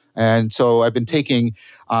going." And so I've been taking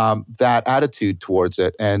that attitude towards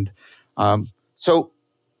it, and so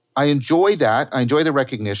I enjoy that. I enjoy the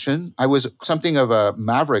recognition. I was something of a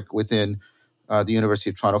maverick within the University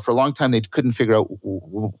of Toronto. For a long time, they couldn't figure out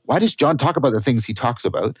why does John talk about the things he talks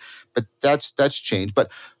about. But that's changed. But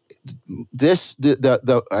this,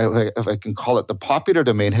 if I can call it, the popular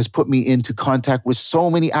domain has put me into contact with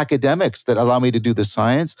so many academics that allow me to do the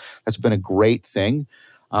science. That's been a great thing,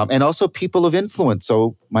 and also people of influence.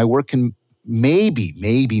 So my work can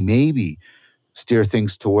maybe steer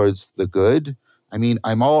things towards the good. I mean,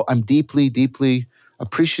 I'm deeply, deeply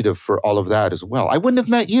appreciative for all of that as well. I wouldn't have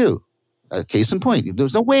met you. Case in point,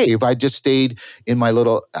 there's no way if I just stayed in my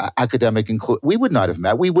little academic we would not have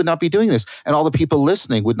met. We would not be doing this, and all the people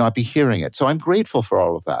listening would not be hearing it. So I'm grateful for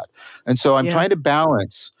all of that, and so I'm trying to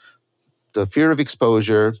balance the fear of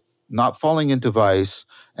exposure, not falling into vice,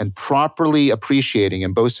 and properly appreciating,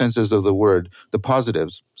 in both senses of the word, the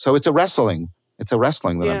positives. So it's a wrestling. It's a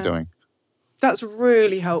wrestling that I'm doing. That's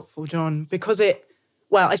really helpful, John, because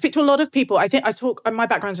I speak to a lot of people. I think I talk, my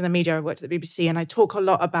background's in the media, I worked at the BBC, and I talk a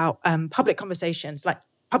lot about public conversations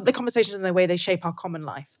and the way they shape our common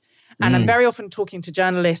life. And I'm very often talking to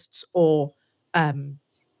journalists or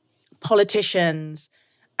politicians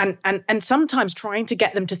and sometimes trying to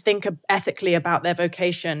get them to think ethically about their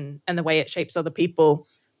vocation and the way it shapes other people.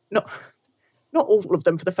 Not all of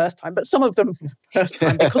them for the first time, but some of them for the first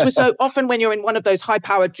time. Because we're so often, when you're in one of those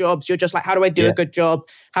high-powered jobs, you're just like, how do I do a good job?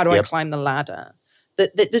 How do I climb the ladder?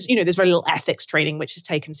 There's very little ethics training which is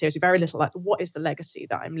taken seriously. Very little like, what is the legacy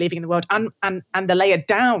that I'm leaving in the world? And the layer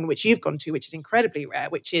down, which you've gone to, which is incredibly rare,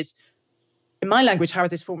 which is, in my language, how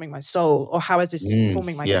is this forming my soul? Or how is this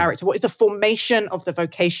forming my character? What is the formation of the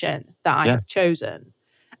vocation that I have chosen?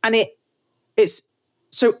 And it's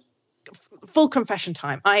so... Full confession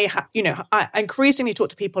time. I increasingly talk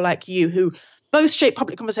to people like you who both shape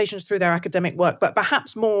public conversations through their academic work, but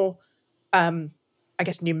perhaps more, I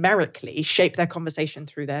guess, numerically shape their conversation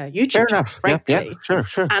through their YouTube channel, frankly. Yep.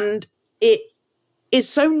 Sure. And it is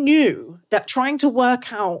so new that trying to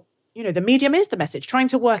work out, the medium is the message, trying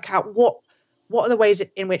to work out what are the ways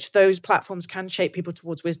in which those platforms can shape people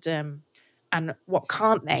towards wisdom and what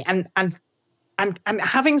can't they? And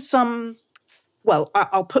having some... Well,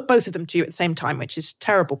 I'll put both of them to you at the same time, which is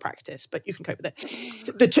terrible practice, but you can cope with it.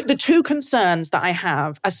 The two concerns that I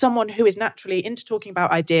have as someone who is naturally into talking about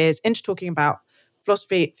ideas, into talking about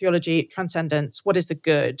philosophy, theology, transcendence, what is the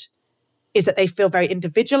good, is that they feel very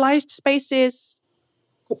individualized spaces,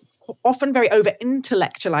 often very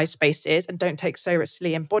over-intellectualized spaces, and don't take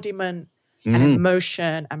seriously embodiment and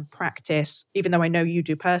emotion and practice, even though I know you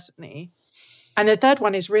do personally. And the third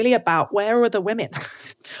one is really about, where are the women?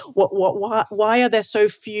 Why are there so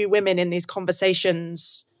few women in these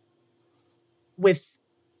conversations with,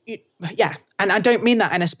 and I don't mean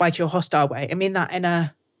that in a spiky or hostile way. I mean that in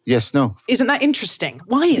a... Yes, no. Isn't that interesting?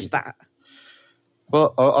 Why is that?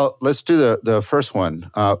 Well, let's do the first one.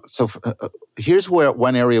 Here's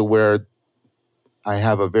one area where I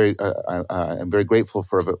have I'm very grateful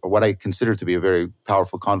for what I consider to be a very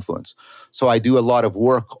powerful confluence. So I do a lot of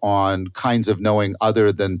work on kinds of knowing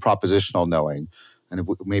other than propositional knowing. And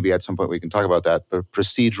maybe at some point we can talk about that, but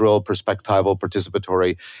procedural, perspectival,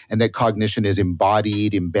 participatory, and that cognition is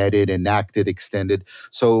embodied, embedded, enacted, extended.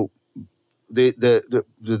 So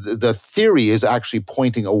the theory is actually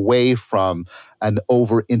pointing away from an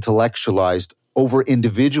over-intellectualized,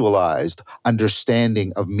 over-individualized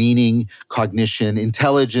understanding of meaning, cognition,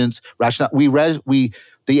 intelligence, rationale.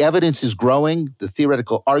 The evidence is growing, the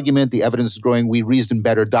theoretical argument, the evidence is growing. We reason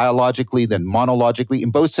better dialogically than monologically,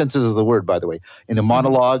 in both senses of the word, by the way. In a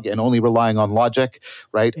monologue and only relying on logic,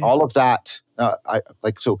 right? Yeah. All of that,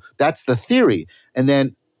 so that's the theory. And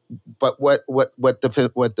then, but what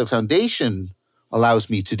the foundation allows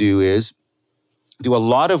me to do is do a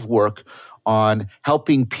lot of work on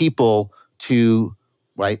helping people to,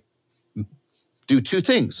 do two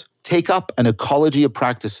things. take up an ecology of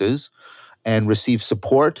practices and receive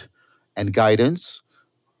support and guidance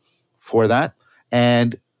for that,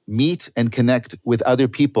 and meet and connect with other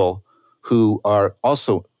people who are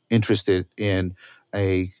also interested in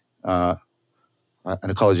an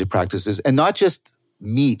ecology of practices, and not just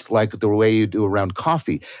meet like the way you do around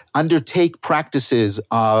coffee. Undertake practices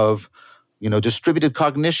of distributed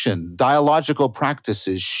cognition, dialogical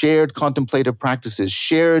practices, shared contemplative practices,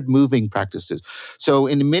 shared moving practices. So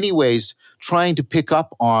in many ways, trying to pick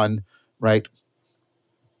up on, right,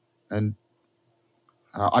 and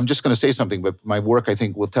I'm just going to say something, but my work, I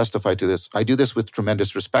think, will testify to this. I do this with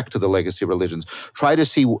tremendous respect to the legacy religions. Try to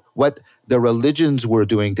see what the religions were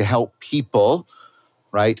doing to help people,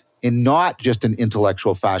 right, in not just an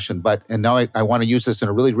intellectual fashion, but, and now I want to use this in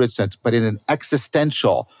a really rich sense, but in an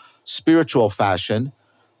existential, spiritual fashion,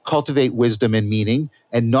 cultivate wisdom and meaning,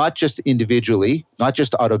 and not just individually, not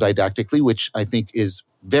just autodidactically, which I think is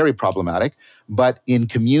very problematic, but in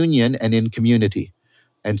communion and in community.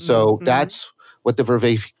 And so that's what the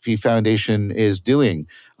Vervaeke Foundation is doing.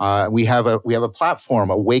 We have a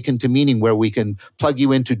platform, Awaken to Meaning, where we can plug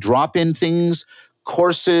you into drop-in things,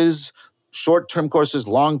 courses, short-term courses,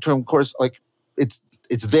 long-term courses. Like it's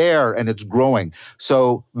there and it's growing.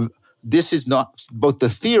 So this is not both the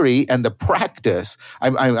theory and the practice.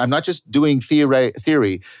 I'm not just doing theory.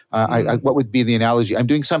 What would be the analogy? I'm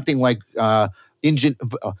doing something like I'm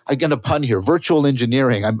going to pun here, virtual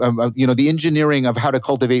engineering. I'm the engineering of how to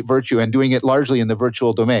cultivate virtue and doing it largely in the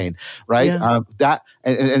virtual domain, right? Yeah.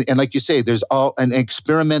 And like you say, there's and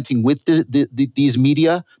experimenting with these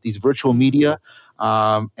media, these virtual media.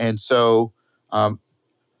 And so I'm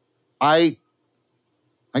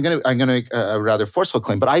going to make a rather forceful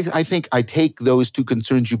claim, but I think I take those two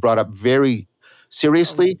concerns you brought up very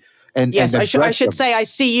seriously. And yes, I should say I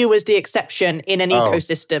see you as the exception in an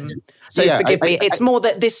ecosystem. So forgive me. It's more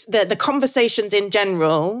that the conversations in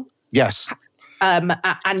general. Yes. And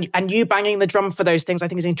you banging the drum for those things, I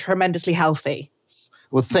think, is tremendously healthy.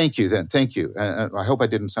 Well, thank you then. Thank you. I hope I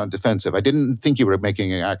didn't sound defensive. I didn't think you were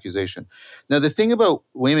making an accusation. Now, the thing about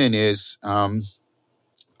women is, we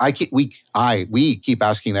keep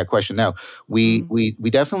asking that question now. We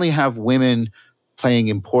definitely have women playing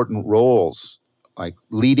important roles, like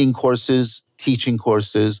leading courses, teaching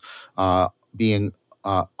courses, being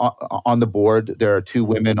on the board. There are 2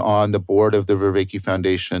 women on the board of the Vervaeke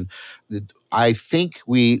Foundation. I think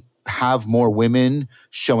we have more women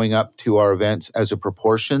showing up to our events as a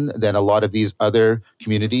proportion than a lot of these other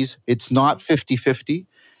communities. It's not 50-50.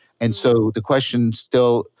 And so the question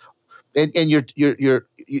still, and you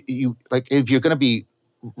like, if you're going to be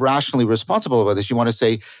rationally responsible about this, you want to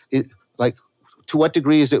say, to what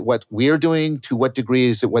degree is it what we're doing? To what degree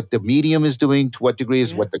is it what the medium is doing? To what degree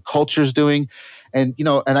is what the culture is doing? And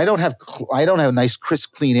and I don't have nice,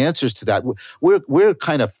 crisp, clean answers to that. We're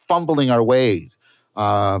kind of fumbling our way.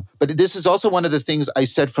 But this is also one of the things I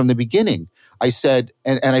said from the beginning. I said,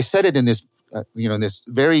 and I said it in this, in this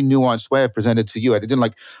very nuanced way I presented to you. I didn't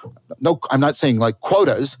I'm not saying like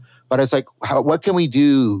quotas, but it's like, what can we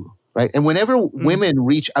do, right? And whenever women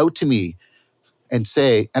reach out to me and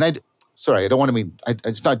say, and I don't want to mean,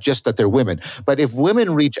 it's not just that they're women, but if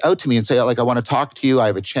women reach out to me and say, like, I want to talk to you, I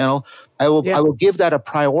have a channel, I will give that a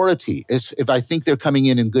priority if I think they're coming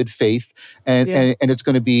in good faith and it's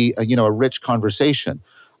going to be a rich conversation.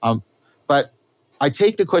 But I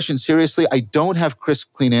take the question seriously. I don't have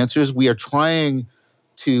crisp, clean answers. We are trying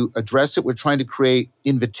to address it. We're trying to create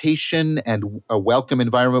invitation and a welcome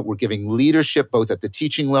environment. We're giving leadership both at the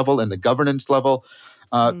teaching level and the governance level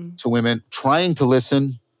to women, trying to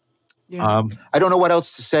listen. Yeah. I don't know what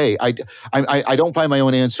else to say. I don't find my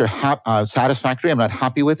own answer satisfactory. I'm not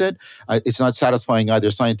happy with it. It's not satisfying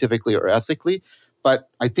either scientifically or ethically, but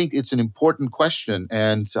I think it's an important question.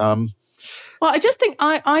 And well, I just think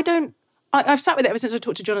I've sat with it ever since I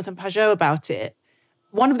talked to Jonathan Pajot about it.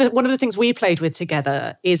 One of the things we played with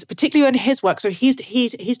together is particularly in his work. So he's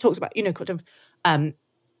talks about kind of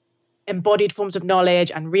embodied forms of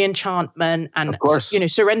knowledge and reenchantment and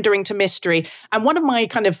surrendering to mystery. And one of my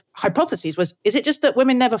kind of hypotheses was: is it just that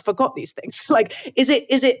women never forgot these things? Like, is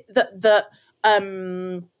it the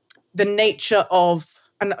nature of,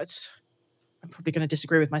 and I'm probably going to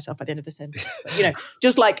disagree with myself at the end of this sentence, but,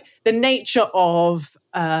 just like the nature of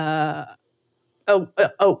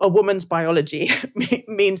a woman's biology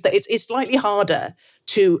means that it's slightly harder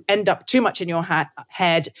to end up too much in your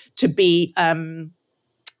head to be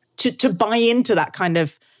to buy into that kind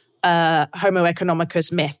of Homo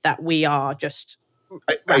economicus myth that we are just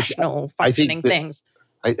rational, functioning things.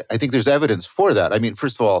 I think there's evidence for that. I mean,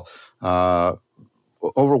 first of all,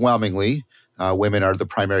 overwhelmingly, women are the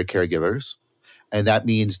primary caregivers. And that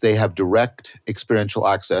means they have direct experiential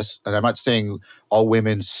access. And I'm not saying all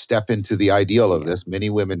women step into the ideal of this. Many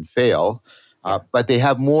women fail, but they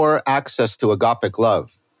have more access to agapic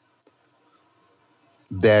love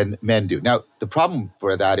than men do. Now, the problem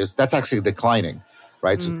for that is that's actually declining,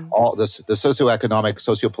 right? So all the socioeconomic,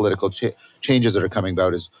 sociopolitical changes that are coming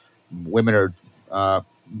about is women are,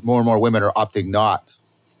 more and more women are opting not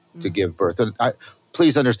to give birth. And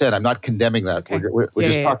please understand, I'm not condemning that. Okay. We're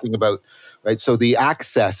just talking about, right? So the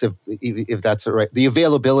access, if that's right, the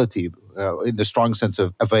availability in the strong sense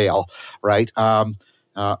of avail, right?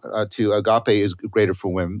 To agape is greater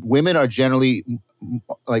for women. Women are generally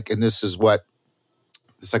and this is what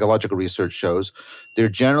the psychological research shows, they're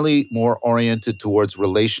generally more oriented towards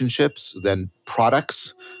relationships than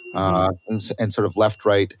products, and sort of left,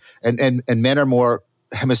 right. And men are more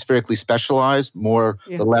hemispherically specialized, more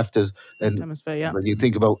the left is. And hemisphere, when you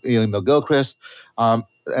think about Ian McGilchrist,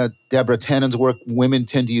 Deborah Tannen's work, women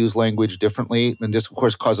tend to use language differently. And this, of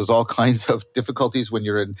course, causes all kinds of difficulties when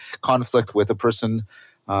you're in conflict with a person,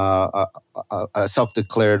 a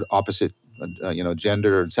self-declared opposite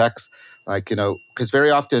gender and sex, because very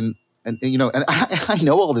often, and I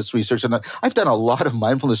know all this research, and I've done a lot of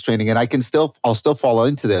mindfulness training, and I'll still fall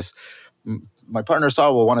into this. My partner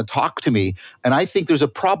Sarah will want to talk to me, and I think there's a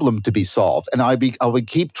problem to be solved, and I would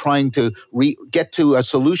keep trying to get to a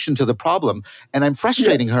solution to the problem, and I'm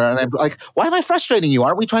frustrating her, and I'm like, "Why am I frustrating you?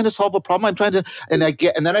 Aren't we trying to solve a problem? I'm trying to," and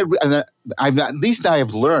then at least now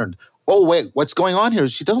I've learned. Oh, wait, what's going on here?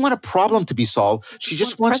 She doesn't want a problem to be solved. She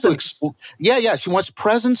just wants to she wants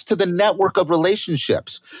presence to the network of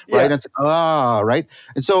relationships, right? And right.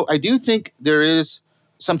 And so I do think there is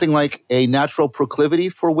something like a natural proclivity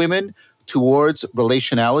for women towards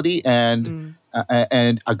relationality and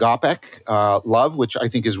agapic love, which I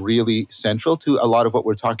think is really central to a lot of what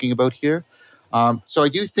we're talking about here. So I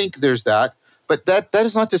do think there's that. But that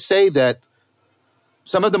is not to say that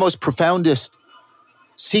some of the most profoundest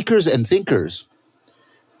seekers and thinkers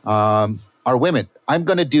are women. I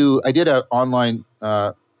did an online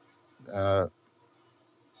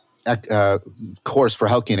course for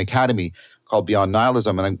Halkyn Academy called Beyond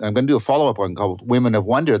Nihilism, and I'm going to do a follow-up one called Women of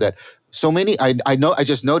Wonder. That so many, I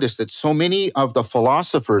just noticed that so many of the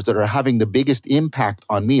philosophers that are having the biggest impact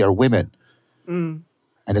on me are women. And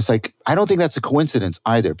it's like, I don't think that's a coincidence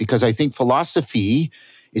either, because I think philosophy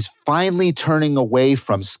is finally turning away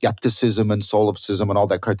from skepticism and solipsism and all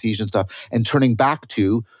that Cartesian stuff and turning back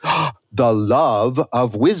to the love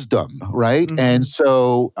of wisdom, right? And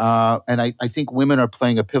so, and I think women are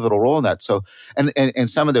playing a pivotal role in that. So, and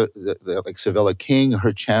some of the like Sevilla King,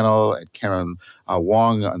 her channel, and Karen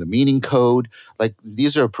Wong on the Meaning Code, like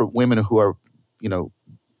these are women who are,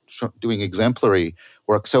 doing exemplary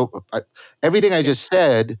work. So everything I just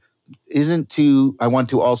said I want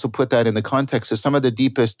to also put that in the context of some of the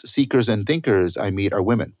deepest seekers and thinkers I meet are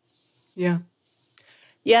women. Yeah.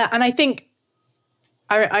 Yeah. And I think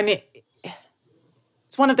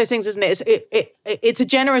it's one of those things, isn't it? It's a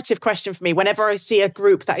generative question for me. Whenever I see a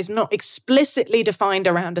group that is not explicitly defined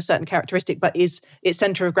around a certain characteristic, but its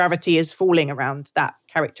center of gravity is falling around that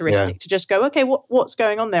characteristic, to just go, okay, what's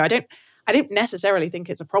going on there? I don't necessarily think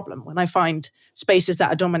it's a problem. When I find spaces that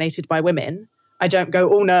are dominated by women, I don't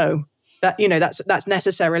go, oh no, that's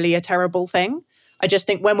necessarily a terrible thing. I just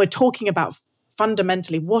think when we're talking about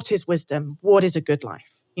fundamentally, what is wisdom? What is a good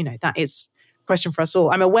life? That is a question for us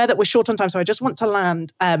all. I'm aware that we're short on time, so I just want to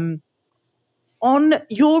land on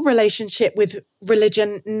your relationship with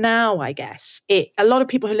religion now, I guess. A lot of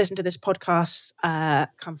people who listen to this podcast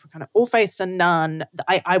come from kind of all faiths and none.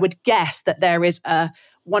 I would guess that there is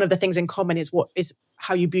one of the things in common is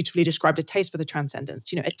how you beautifully described a taste for the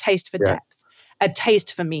transcendence, a taste for depth, a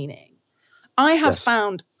taste for meaning. I have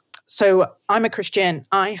found, so I'm a Christian,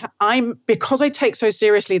 I'm because I take so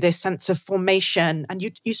seriously this sense of formation, and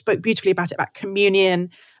you spoke beautifully about it, about communion,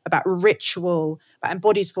 about ritual, about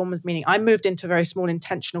embodies form of meaning. I moved into a very small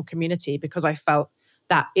intentional community because I felt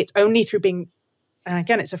that it's only through being, and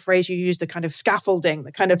again, it's a phrase you use, the kind of scaffolding,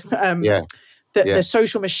 the kind of the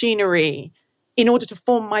social machinery, in order to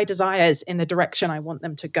form my desires in the direction I want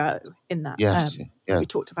them to go in that we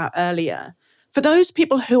talked about earlier. For those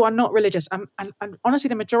people who are not religious, and honestly,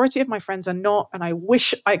 the majority of my friends are not, and I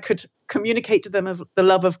wish I could communicate to them of the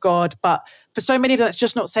love of God, but for so many of them, it's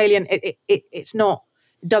just not salient. It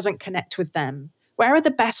doesn't connect with them. Where are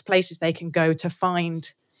the best places they can go to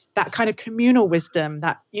find that kind of communal wisdom,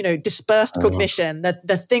 that dispersed cognition,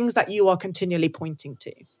 the things that you are continually pointing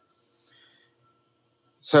to?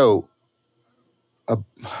 So,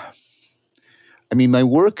 my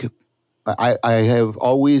work, I have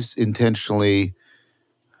always intentionally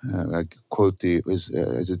I quote is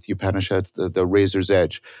it the Upanishads, the razor's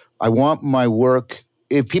edge. I want my work,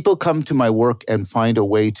 if people come to my work and find a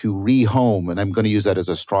way to rehome, and I'm going to use that as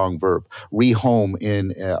a strong verb, rehome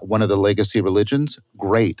in one of the legacy religions,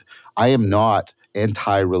 great. I am not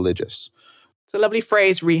anti-religious. It's a lovely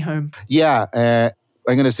phrase, rehome. Yeah, I'm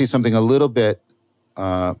going to say something a little bit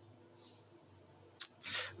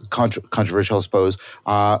controversial, I suppose.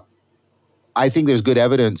 I think there's good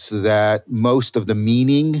evidence that most of the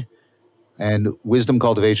meaning and wisdom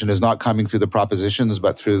cultivation is not coming through the propositions,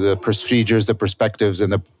 but through the procedures, the perspectives,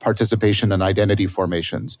 and the participation and identity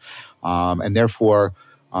formations. And therefore,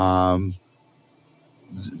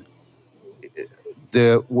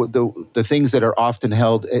 the things that are often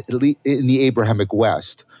held in the Abrahamic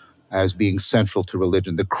West as being central to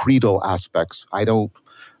religion, the creedal aspects,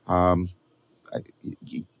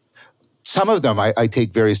 some of them I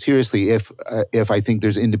take very seriously if I think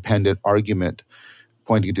there's independent argument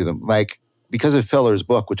pointing to them. Like, because of Feller's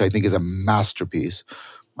book, which I think is a masterpiece,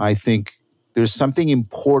 I think there's something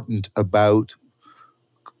important about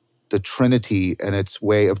the Trinity and its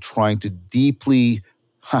way of trying to deeply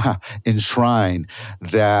enshrine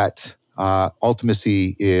that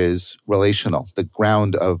ultimacy is relational. The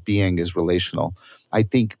ground of being is relational. I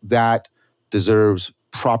think that deserves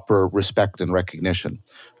proper respect and recognition.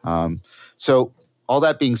 So all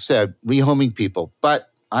that being said, rehoming people, but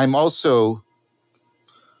I'm also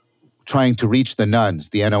trying to reach the nones,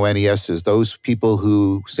 the NONESs, those people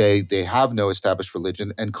who say they have no established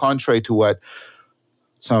religion. And contrary to what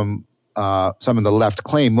some in the left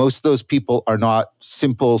claim, most of those people are not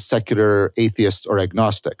simple secular atheists or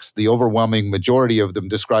agnostics. The overwhelming majority of them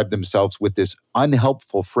describe themselves with this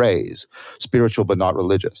unhelpful phrase, spiritual but not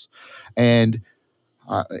religious. And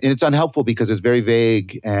it's unhelpful because it's very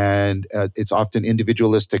vague and it's often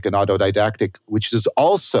individualistic and autodidactic, which is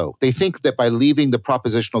also, they think that by leaving the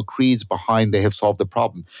propositional creeds behind, they have solved the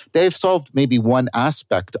problem. They have solved maybe one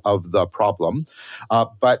aspect of the problem,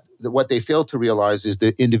 but what they fail to realize is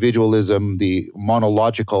the individualism, the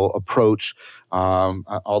monological approach,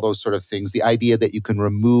 all those sort of things, the idea that you can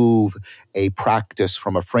remove a practice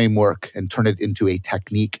from a framework and turn it into a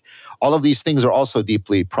technique. All of these things are also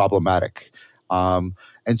deeply problematic.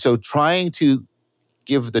 And so trying to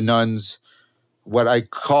give the nones what I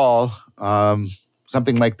call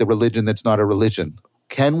something like the religion that's not a religion.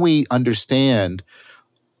 Can we understand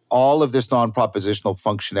all of this non-propositional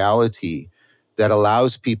functionality that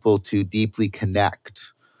allows people to deeply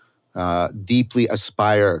connect, deeply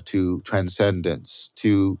aspire to transcendence,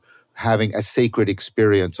 to having a sacred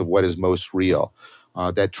experience of what is most real,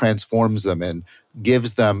 that transforms them and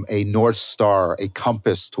gives them a North Star, a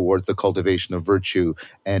compass towards the cultivation of virtue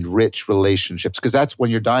and rich relationships. Because that's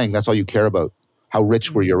when you're dying, that's all you care about. How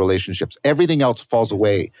rich were your relationships? Everything else falls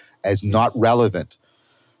away as not relevant,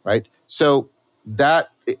 right? So that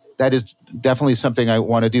is definitely something I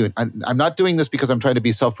want to do. And I'm not doing this because I'm trying to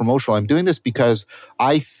be self-promotional. I'm doing this because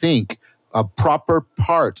I think a proper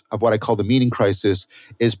part of what I call the meaning crisis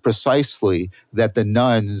is precisely that the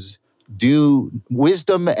nones do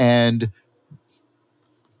wisdom and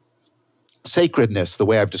sacredness, the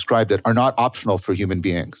way I've described it, are not optional for human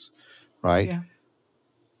beings, right? Yeah.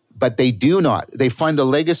 But they find the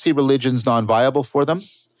legacy religions non-viable for them.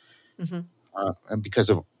 Mm-hmm. And because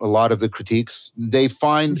of a lot of the critiques, they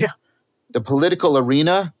find the political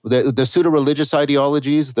arena, the pseudo-religious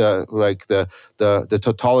ideologies, the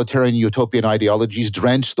totalitarian utopian ideologies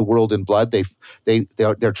drench the world in blood. They're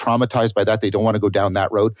traumatized by that. They don't want to go down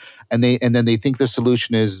that road, and then they think the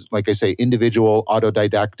solution is, like I say, individual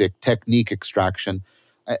autodidactic technique extraction,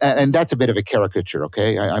 and that's a bit of a caricature.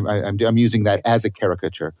 Okay, I'm using that as a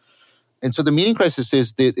caricature, and so the meaning crisis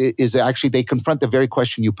is actually they confront the very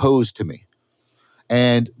question you posed to me,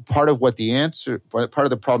 and part of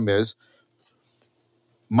the problem is.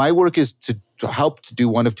 My work is to help to do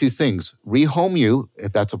one of two things: rehome you,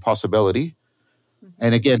 if that's a possibility,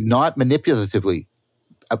 and again, not manipulatively,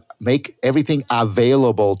 make everything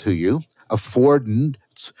available to you,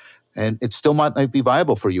 affordance, and it still might not be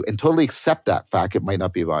viable for you, and totally accept that fact it might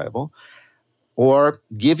not be viable, or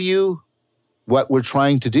give you what we're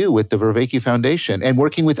trying to do with the Vervaeke Foundation and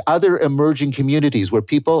working with other emerging communities where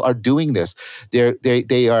people are doing this.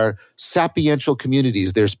 They are sapiential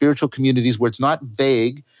communities. They're spiritual communities where it's not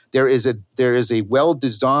vague. There is a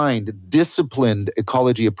well-designed, disciplined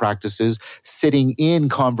ecology of practices sitting in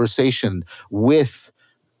conversation with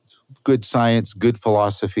good science, good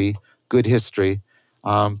philosophy, good history,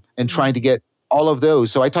 and trying to get all of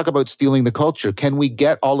those. So I talk about stealing the culture. Can we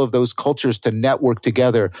get all of those cultures to network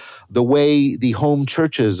together the way the home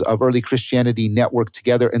churches of early Christianity networked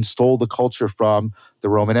together and stole the culture from the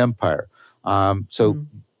Roman Empire?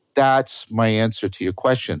 that's my answer to your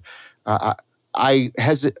question. One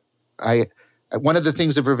of the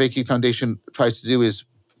things the Vervaeke Foundation tries to do is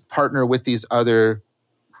partner with these other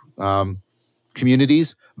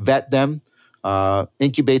communities, vet them,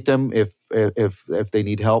 incubate them if they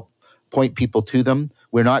need help, point people to them.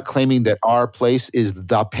 We're not claiming that our place is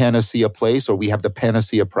the panacea place or we have the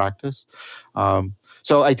panacea practice.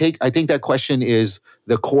 So I think that question is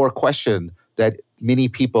the core question that many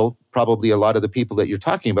people, probably a lot of the people that you're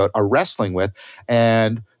talking about, are wrestling with.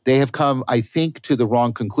 And they have come, I think, to the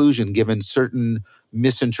wrong conclusion given certain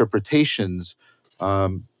misinterpretations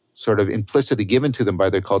sort of implicitly given to them by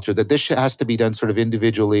their culture, that this has to be done sort of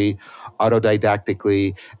individually,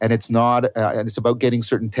 autodidactically, and it's not, and it's about getting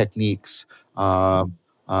certain techniques. And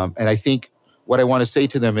I think what I want to say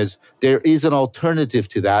to them is there is an alternative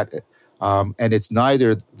to that, and it's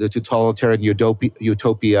neither the totalitarian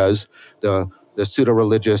utopias, the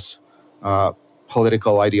pseudo-religious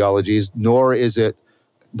political ideologies, nor does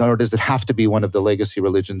it have to be one of the legacy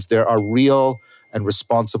religions. There are real and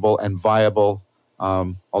responsible and viable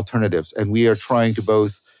alternatives. And we are trying to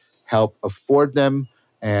both help afford them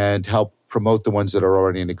and help promote the ones that are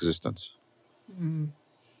already in existence.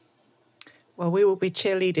 Well, we will be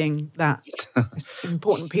cheerleading that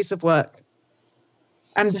important piece of work.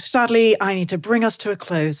 And sadly, I need to bring us to a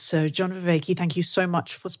close. So, John Vervaeke, thank you so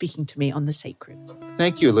much for speaking to me on The Sacred.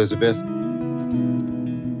 Thank you, Elizabeth.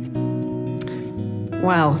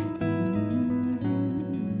 Well,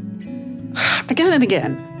 again and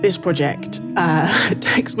again, this project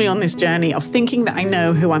takes me on this journey of thinking that I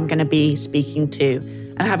know who I'm going to be speaking to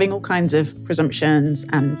and having all kinds of presumptions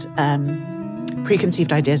and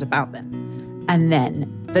preconceived ideas about them. And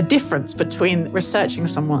then the difference between researching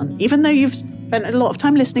someone, even though you've spent a lot of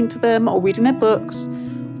time listening to them or reading their books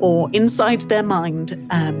or inside their mind,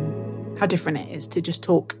 how different it is to just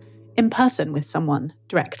talk in person with someone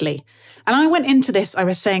directly. And I went into this, I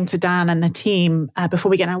was saying to Dan and the team before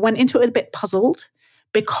we I went into it a bit puzzled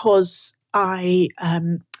because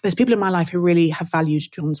there's people in my life who really have valued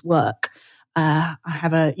John's work. I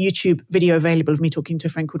have a YouTube video available of me talking to a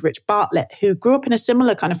friend called Rich Bartlett, who grew up in a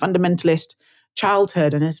similar kind of fundamentalist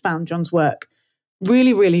childhood and has found John's work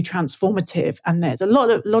really, really transformative. And there's a lot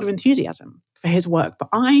of enthusiasm for his work, but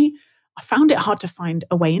I found it hard to find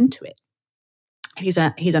a way into it. He's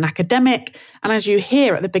an academic, and as you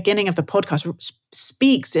hear at the beginning of the podcast,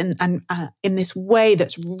 speaks in this way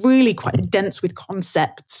that's really quite dense with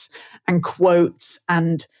concepts and quotes,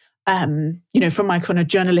 and from my kind of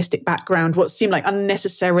journalistic background, what seemed like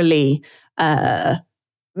unnecessarily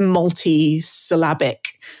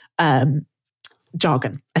multi-syllabic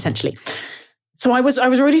jargon, essentially. So I was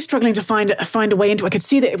really struggling to find a way into it. I could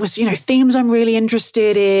see that it was, themes I'm really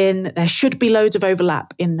interested in. There should be loads of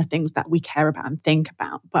overlap in the things that we care about and think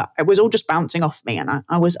about, but it was all just bouncing off me, and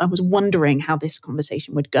I was wondering how this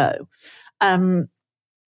conversation would go. But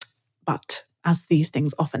as these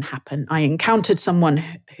things often happen, I encountered someone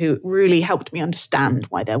who really helped me understand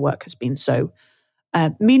why their work has been so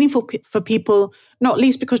meaningful for people, not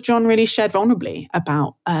least because John really shared vulnerably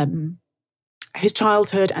about his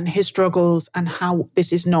childhood and his struggles, and how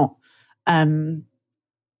this is not,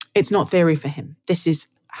 it's not theory for him. This is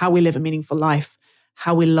how we live a meaningful life,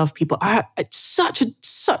 how we love people. It's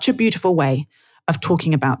such a beautiful way of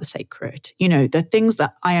talking about the sacred. The things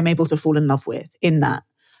that I am able to fall in love with in that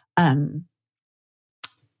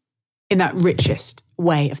richest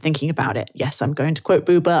way of thinking about it. Yes, I'm going to quote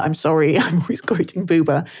Buber. I'm sorry, I'm always quoting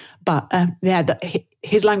Buber. But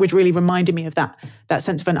his language really reminded me of that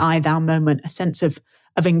sense of an I, thou moment, a sense of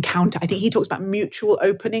encounter. I think he talks about mutual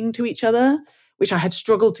opening to each other, which I had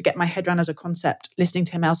struggled to get my head around as a concept, listening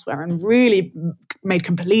to him elsewhere, and really made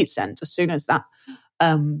complete sense as soon as that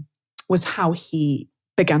was how he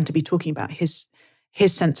began to be talking about his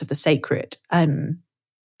sense of the sacred.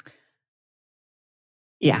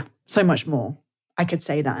 So much more I could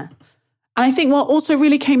say there. And I think what also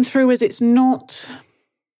really came through is it's not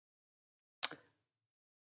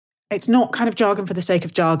kind of jargon for the sake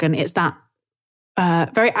of jargon. It's that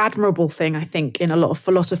very admirable thing, I think, in a lot of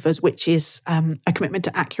philosophers, which is a commitment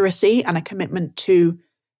to accuracy and a commitment to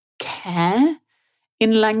care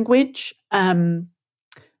in language. That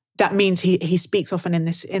means he speaks often in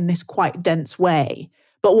this quite dense way.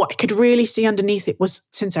 But what I could really see underneath it was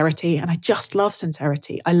sincerity, and I just love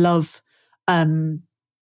sincerity. I love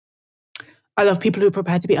people who are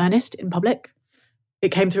prepared to be earnest in public. It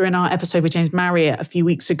came through in our episode with James Marriott a few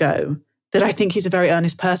weeks ago that I think he's a very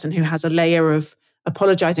earnest person who has a layer of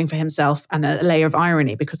apologizing for himself and a layer of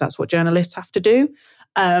irony, because that's what journalists have to do.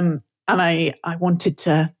 And I wanted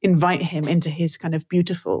to invite him into his kind of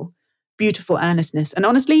beautiful, beautiful earnestness. And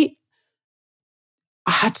honestly,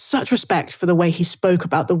 I had such respect for the way he spoke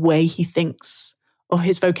about the way he thinks of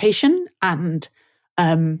his vocation, and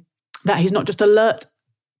that he's not just alert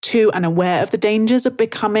to and aware of the dangers of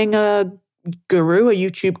becoming a guru, a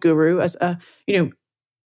YouTube guru, as a, and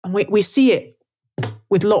we see it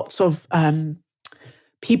with lots of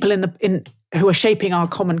people who are shaping our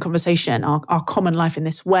common conversation, our common life in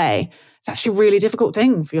this way. It's actually a really difficult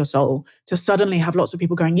thing for your soul to suddenly have lots of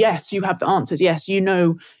people going, yes, you have the answers. Yes,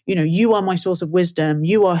 you are my source of wisdom.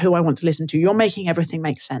 You are who I want to listen to. You're making everything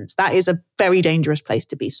make sense. That is a very dangerous place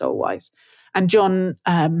to be soul-wise. And John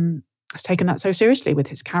has taken that so seriously with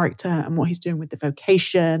his character and what he's doing with the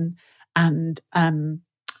vocation and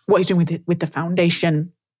what he's doing with the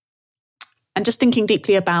foundation. And just thinking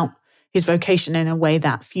deeply about his vocation in a way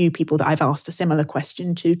that few people that I've asked a similar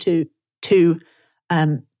question to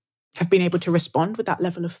have been able to respond with that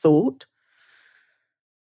level of thought.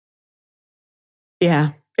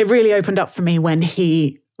 Yeah, it really opened up for me when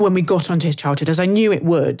we got onto his childhood, as I knew it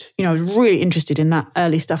would. I was really interested in that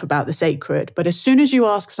early stuff about the sacred. But as soon as you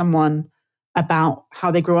ask someone about how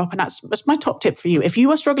they grew up, and that's my top tip for you, if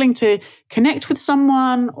you are struggling to connect with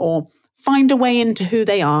someone or find a way into who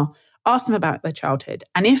they are, ask them about their childhood.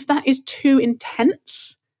 And if that is too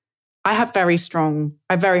intense, I have very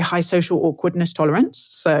high social awkwardness tolerance,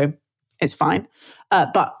 so it's fine.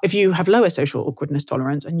 But if you have lower social awkwardness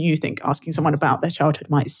tolerance and you think asking someone about their childhood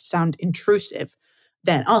might sound intrusive,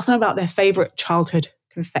 then ask them about their favorite childhood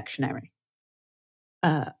confectionery.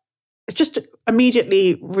 It just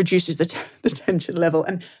immediately reduces the tension level.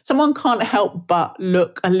 And someone can't help but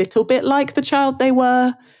look a little bit like the child they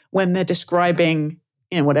were when they're describing,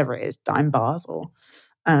 whatever it is, dime bars or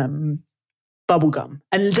bubblegum.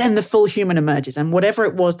 And then the full human emerges, and whatever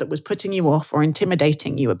it was that was putting you off or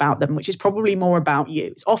intimidating you about them, which is probably more about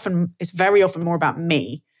you. It's very often more about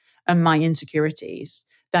me and my insecurities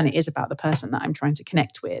than it is about the person that I'm trying to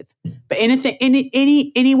connect with. But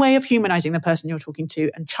any way of humanizing the person you're talking to,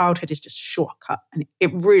 and childhood is just a shortcut. And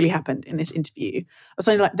it really happened in this interview. I was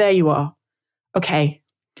like, there you are. Okay.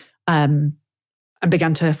 And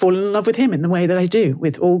began to fall in love with him in the way that I do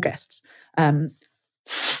with all guests.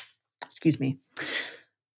 Excuse me.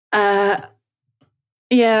 There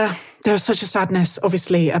was such a sadness,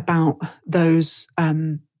 obviously, about those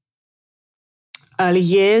early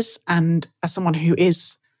years. And as someone who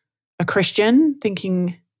is a Christian, I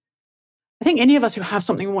think any of us who have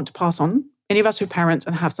something we want to pass on, any of us who are parents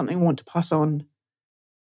and have something we want to pass on,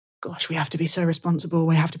 gosh, we have to be so responsible.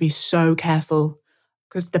 We have to be so careful,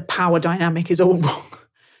 because the power dynamic is all wrong.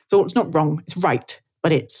 It's not wrong, it's right,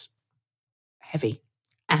 but it's heavy.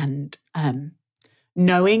 And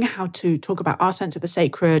knowing how to talk about our sense of the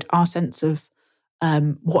sacred, our sense of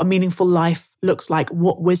what a meaningful life looks like,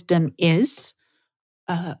 what wisdom is,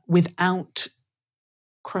 without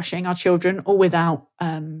crushing our children or without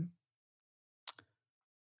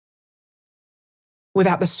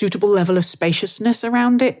the suitable level of spaciousness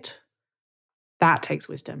around it, that takes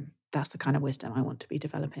wisdom. That's the kind of wisdom I want to be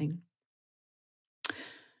developing.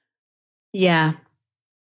 Yeah,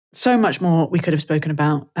 so much more we could have spoken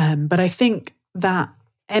about. But I think that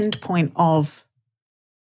end point of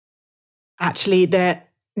actually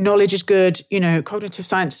that knowledge is good, cognitive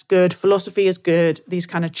science is good, philosophy is good, these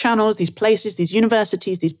kind of channels, these places, these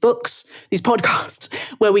universities, these books, these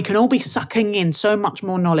podcasts, where we can all be sucking in so much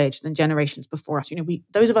more knowledge than generations before us.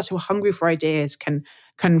 Those of us who are hungry for ideas can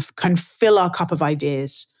fill our cup of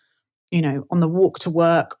ideas, on the walk to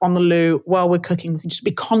work, on the loo, while we're cooking. We can just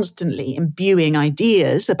be constantly imbuing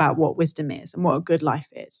ideas about what wisdom is and what a good life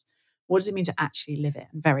is. What does it mean to actually live it?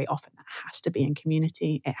 And very often that has to be in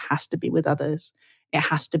community. It has to be with others. It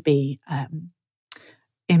has to be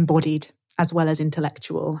embodied as well as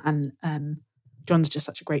intellectual. And John's just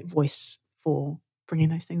such a great voice for bringing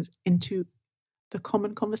those things into the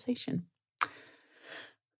common conversation.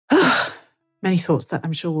 Many thoughts that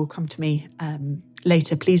I'm sure will come to me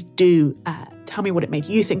later. Please do tell me what it made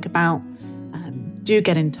you think about. Do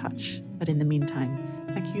get in touch. But in the meantime,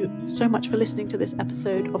 thank you so much for listening to this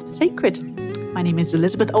episode of The Sacred. My name is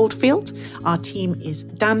Elizabeth Oldfield. Our team is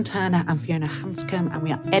Dan Turner and Fiona Hanscom, and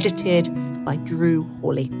we are edited by Drew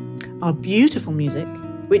Hawley. Our beautiful music,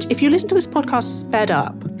 which if you listen to this podcast sped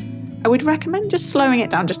up, I would recommend just slowing it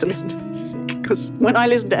down just to listen to the music, because when I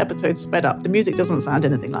listen to episodes sped up, the music doesn't sound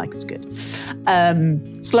anything like as good.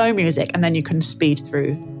 Slow music, and then you can speed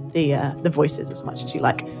through the voices as much as you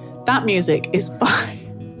like. That music is by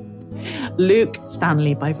Luke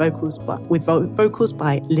Stanley with vocals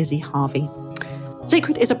by Lizzie Harvey.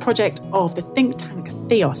 Sacred is a project of the think tank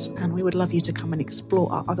Theos, and we would love you to come and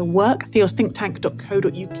explore our other work,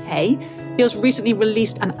 theosthinktank.co.uk. Theos recently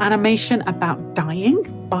released an animation about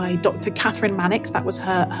dying by Dr. Catherine Mannix. That was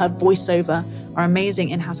her voiceover. Our amazing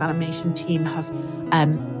in-house animation team have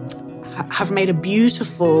made a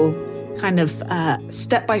beautiful kind of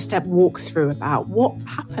step-by-step walkthrough about what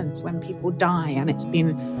happens when people die, and it's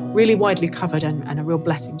been really widely covered and a real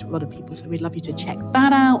blessing to a lot of people, so we'd love you to check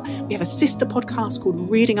that out. We have a sister podcast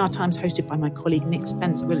called Reading Our Times, hosted by my colleague Nick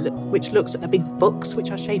Spencer, which looks at the big books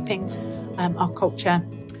which are shaping our culture.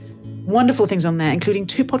 Wonderful things on there, including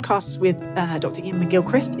 2 podcasts with Dr. Ian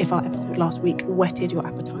McGilchrist. If our episode last week whetted your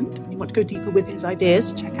appetite and you want to go deeper with his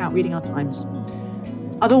ideas, check out Reading Our Times.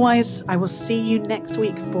 Otherwise, I will see you next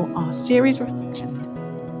week for our series reflection